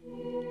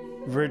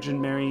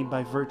 Virgin Mary,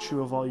 by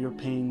virtue of all your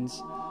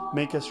pains,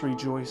 make us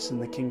rejoice in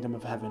the kingdom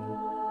of heaven.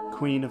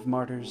 Queen of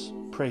martyrs,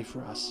 pray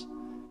for us.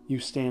 You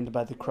stand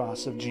by the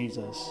cross of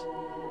Jesus.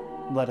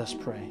 Let us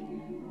pray.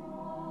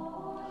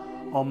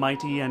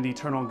 Almighty and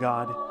eternal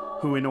God,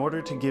 who in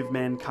order to give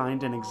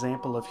mankind an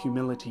example of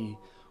humility,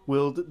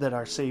 willed that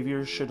our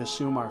Savior should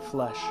assume our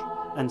flesh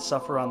and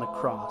suffer on the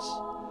cross,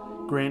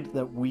 grant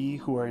that we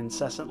who are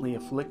incessantly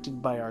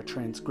afflicted by our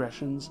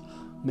transgressions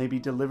may be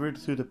delivered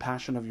through the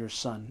passion of your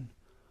Son.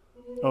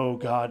 O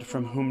God,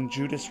 from whom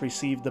Judas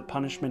received the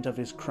punishment of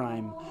his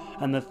crime,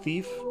 and the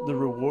thief the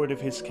reward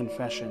of his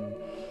confession,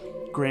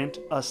 grant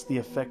us the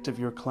effect of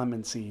your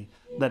clemency,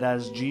 that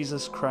as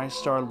Jesus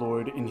Christ our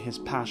Lord in his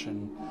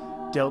passion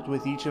dealt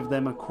with each of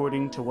them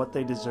according to what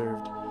they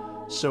deserved,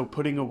 so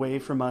putting away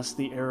from us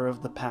the error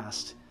of the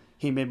past,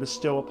 he may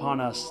bestow upon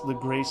us the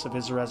grace of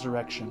his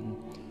resurrection,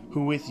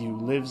 who with you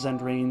lives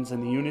and reigns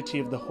in the unity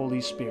of the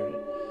Holy Spirit,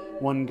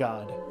 one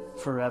God,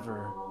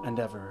 forever and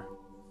ever.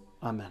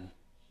 Amen.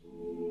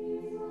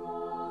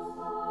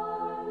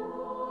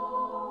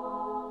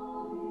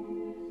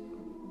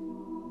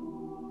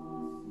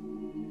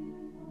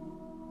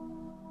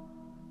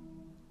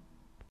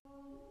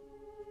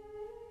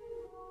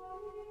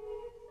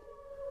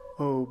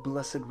 O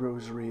blessed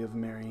Rosary of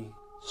Mary,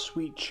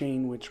 sweet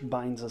chain which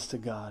binds us to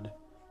God,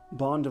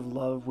 bond of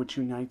love which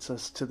unites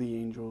us to the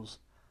angels,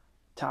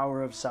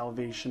 tower of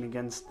salvation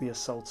against the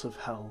assaults of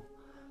hell,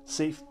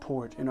 safe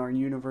port in our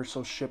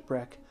universal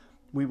shipwreck,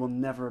 we will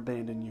never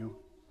abandon you.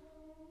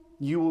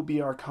 You will be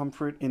our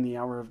comfort in the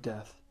hour of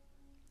death,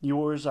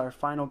 yours our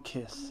final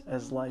kiss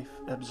as life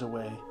ebbs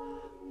away,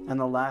 and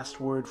the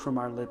last word from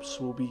our lips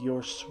will be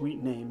your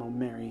sweet name, O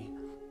Mary,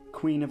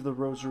 Queen of the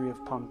Rosary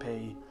of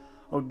Pompeii,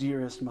 O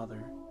dearest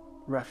Mother,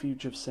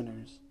 refuge of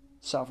sinners,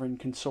 sovereign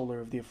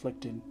consoler of the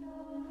afflicted.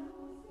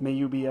 May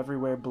you be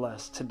everywhere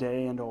blessed,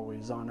 today and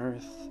always, on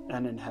earth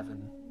and in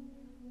heaven.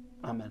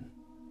 Amen.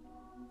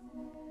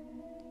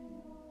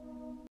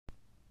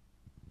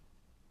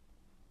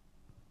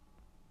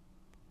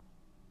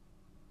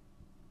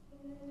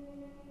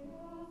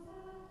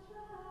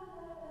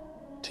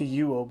 To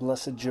you, O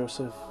blessed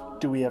Joseph,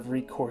 do we have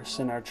recourse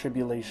in our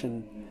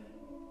tribulation,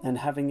 and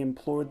having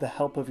implored the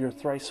help of your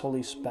thrice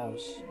holy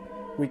spouse,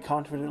 we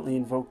confidently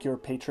invoke your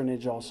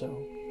patronage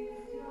also.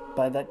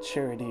 By that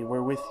charity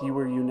wherewith you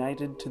were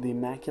united to the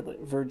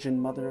Immaculate Virgin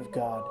Mother of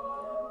God,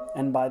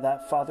 and by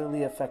that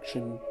fatherly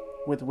affection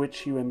with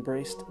which you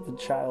embraced the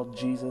child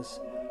Jesus,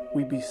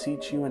 we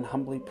beseech you and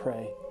humbly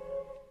pray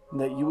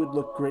that you would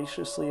look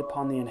graciously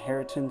upon the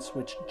inheritance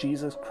which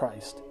Jesus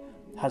Christ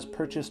has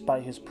purchased by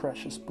his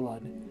precious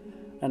blood,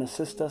 and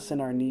assist us in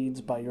our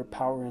needs by your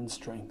power and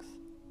strength.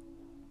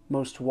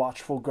 Most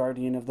watchful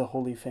guardian of the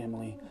Holy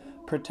Family,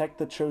 protect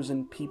the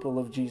chosen people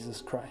of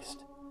Jesus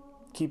Christ.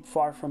 Keep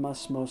far from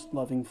us, most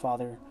loving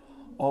Father,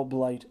 all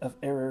blight of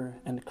error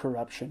and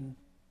corruption.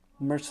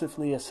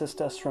 Mercifully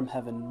assist us from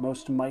heaven,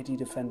 most mighty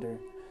Defender,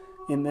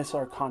 in this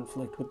our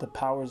conflict with the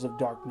powers of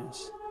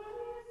darkness.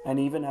 And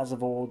even as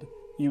of old,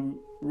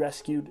 you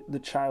rescued the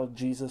child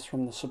Jesus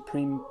from the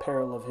supreme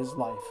peril of his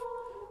life,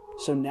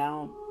 so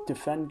now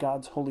defend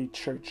God's holy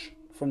Church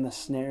from the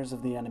snares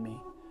of the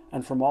enemy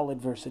and from all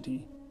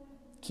adversity.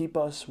 Keep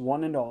us,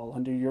 one and all,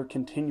 under your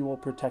continual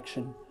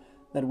protection,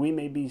 that we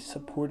may be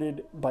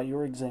supported by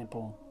your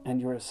example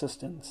and your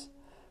assistance,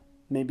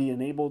 may be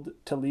enabled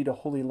to lead a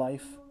holy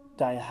life,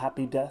 die a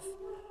happy death,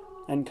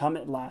 and come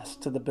at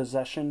last to the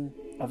possession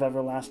of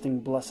everlasting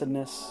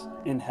blessedness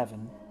in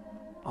heaven.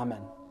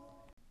 Amen.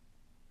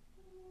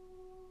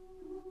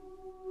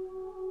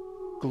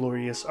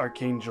 Glorious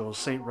Archangel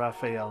Saint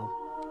Raphael,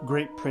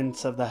 great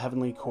Prince of the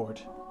heavenly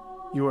court,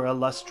 you are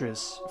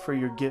illustrious for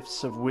your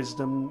gifts of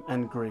wisdom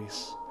and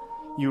grace.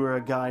 You are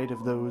a guide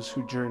of those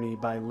who journey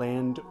by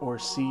land or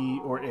sea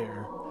or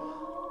air,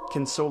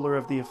 consoler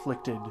of the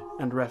afflicted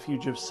and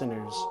refuge of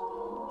sinners,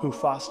 who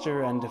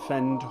foster and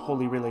defend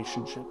holy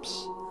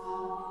relationships.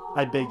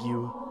 I beg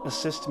you,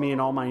 assist me in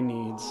all my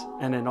needs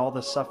and in all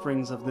the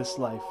sufferings of this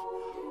life,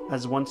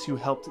 as once you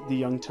helped the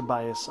young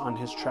Tobias on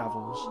his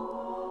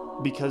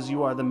travels. Because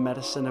you are the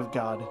medicine of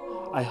God,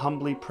 I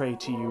humbly pray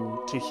to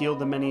you to heal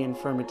the many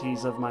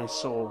infirmities of my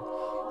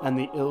soul and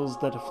the ills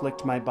that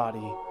afflict my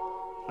body.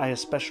 I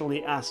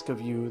especially ask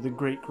of you the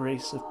great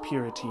grace of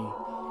purity,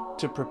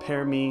 to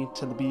prepare me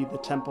to be the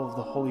temple of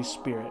the Holy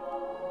Spirit,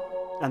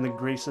 and the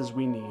graces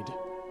we need.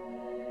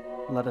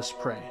 Let us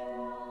pray.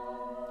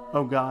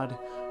 O God,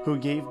 who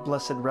gave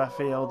blessed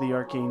Raphael the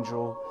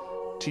Archangel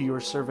to your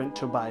servant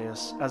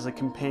Tobias as a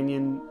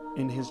companion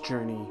in his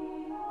journey,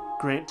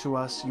 grant to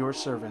us, your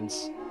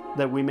servants,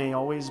 that we may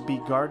always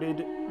be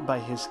guarded by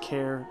his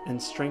care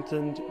and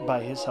strengthened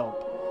by his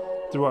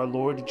help, through our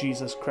Lord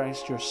Jesus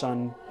Christ, your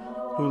Son,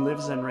 who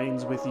lives and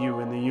reigns with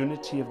you in the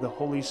unity of the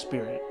Holy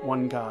Spirit,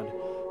 one God,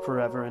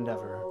 forever and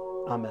ever.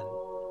 Amen.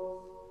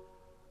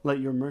 Let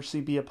your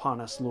mercy be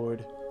upon us,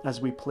 Lord,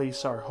 as we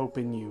place our hope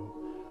in you.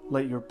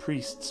 Let your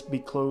priests be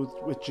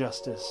clothed with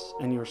justice,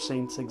 and your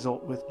saints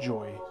exult with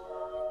joy.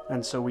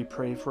 And so we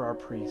pray for our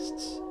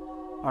priests.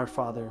 Our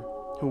Father,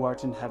 who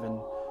art in heaven,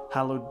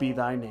 hallowed be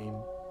thy name.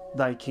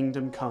 Thy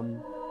kingdom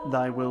come,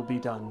 thy will be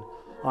done,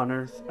 on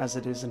earth as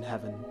it is in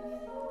heaven.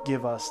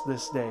 Give us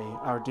this day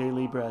our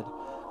daily bread,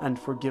 and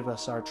forgive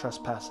us our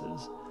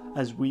trespasses,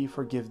 as we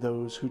forgive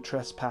those who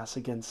trespass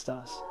against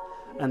us.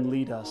 And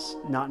lead us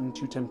not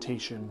into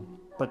temptation,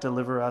 but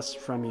deliver us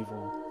from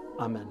evil.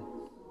 Amen.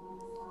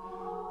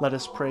 Let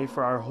us pray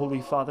for our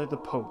Holy Father the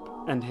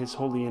Pope and his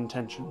holy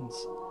intentions.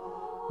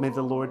 May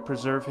the Lord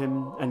preserve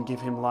him and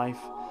give him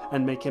life,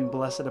 and make him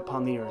blessed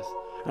upon the earth,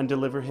 and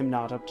deliver him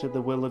not up to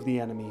the will of the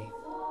enemy.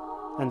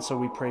 And so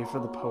we pray for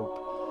the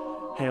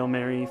Pope. Hail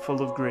Mary,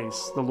 full of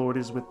grace, the Lord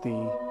is with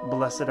thee.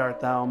 Blessed art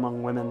thou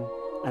among women,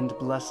 and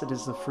blessed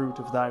is the fruit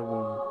of thy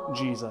womb,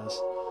 Jesus.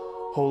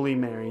 Holy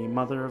Mary,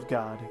 Mother of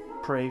God,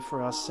 pray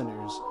for us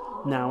sinners,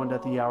 now and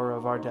at the hour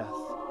of our death.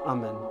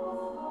 Amen.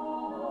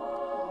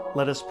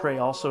 Let us pray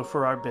also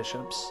for our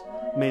bishops.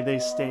 May they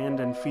stand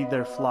and feed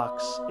their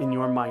flocks in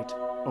your might,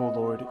 O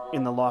Lord,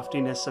 in the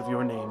loftiness of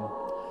your name.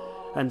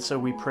 And so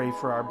we pray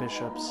for our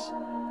bishops.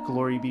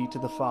 Glory be to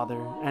the Father,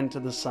 and to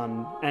the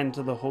Son, and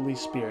to the Holy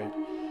Spirit,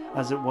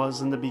 as it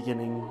was in the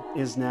beginning,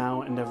 is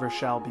now, and ever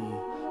shall be,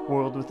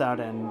 world without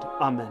end.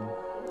 Amen.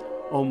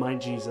 O my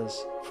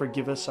Jesus,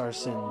 forgive us our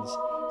sins,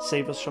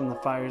 save us from the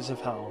fires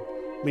of hell,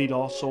 lead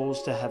all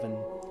souls to heaven,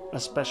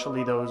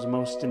 especially those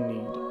most in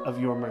need of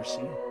your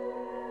mercy.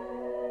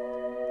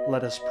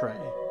 Let us pray.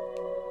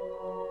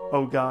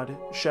 O God,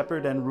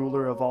 shepherd and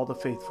ruler of all the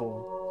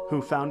faithful,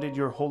 who founded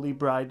your holy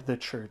bride, the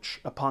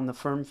Church, upon the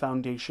firm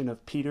foundation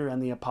of Peter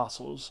and the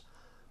apostles,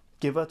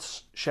 give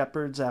us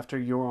shepherds after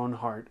your own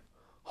heart,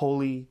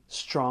 holy,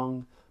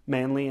 strong,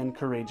 manly, and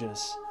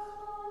courageous.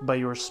 By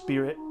your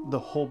Spirit, the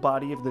whole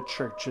body of the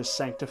Church is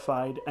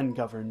sanctified and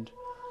governed.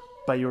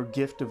 By your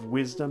gift of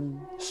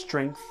wisdom,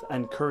 strength,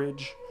 and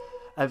courage,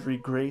 every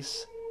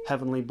grace,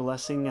 heavenly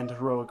blessing, and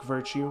heroic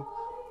virtue,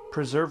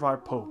 preserve our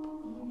Pope,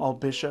 all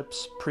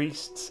bishops,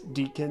 priests,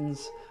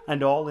 deacons,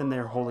 and all in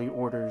their holy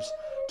orders,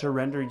 to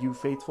render you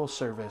faithful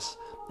service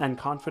and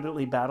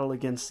confidently battle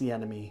against the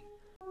enemy.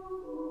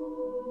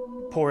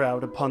 Pour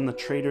out upon the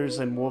traitors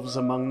and wolves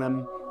among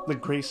them the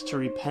grace to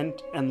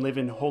repent and live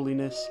in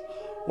holiness,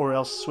 or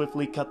else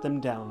swiftly cut them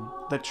down,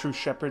 that true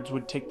shepherds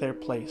would take their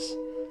place,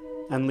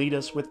 and lead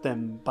us with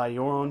them by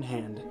your own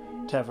hand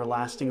to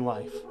everlasting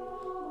life.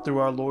 Through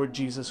our Lord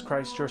Jesus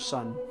Christ, your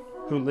Son,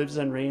 who lives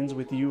and reigns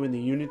with you in the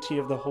unity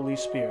of the Holy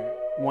Spirit,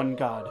 one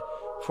God,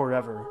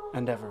 forever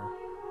and ever.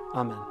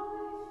 Amen.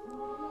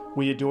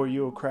 We adore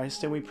you, O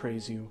Christ, and we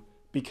praise you,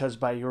 because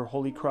by your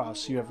holy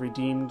cross you have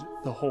redeemed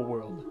the whole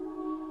world.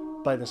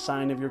 By the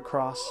sign of your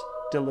cross,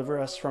 deliver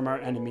us from our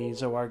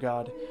enemies, O our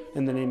God,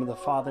 in the name of the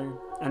Father,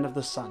 and of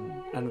the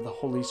Son, and of the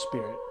Holy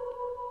Spirit.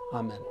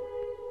 Amen.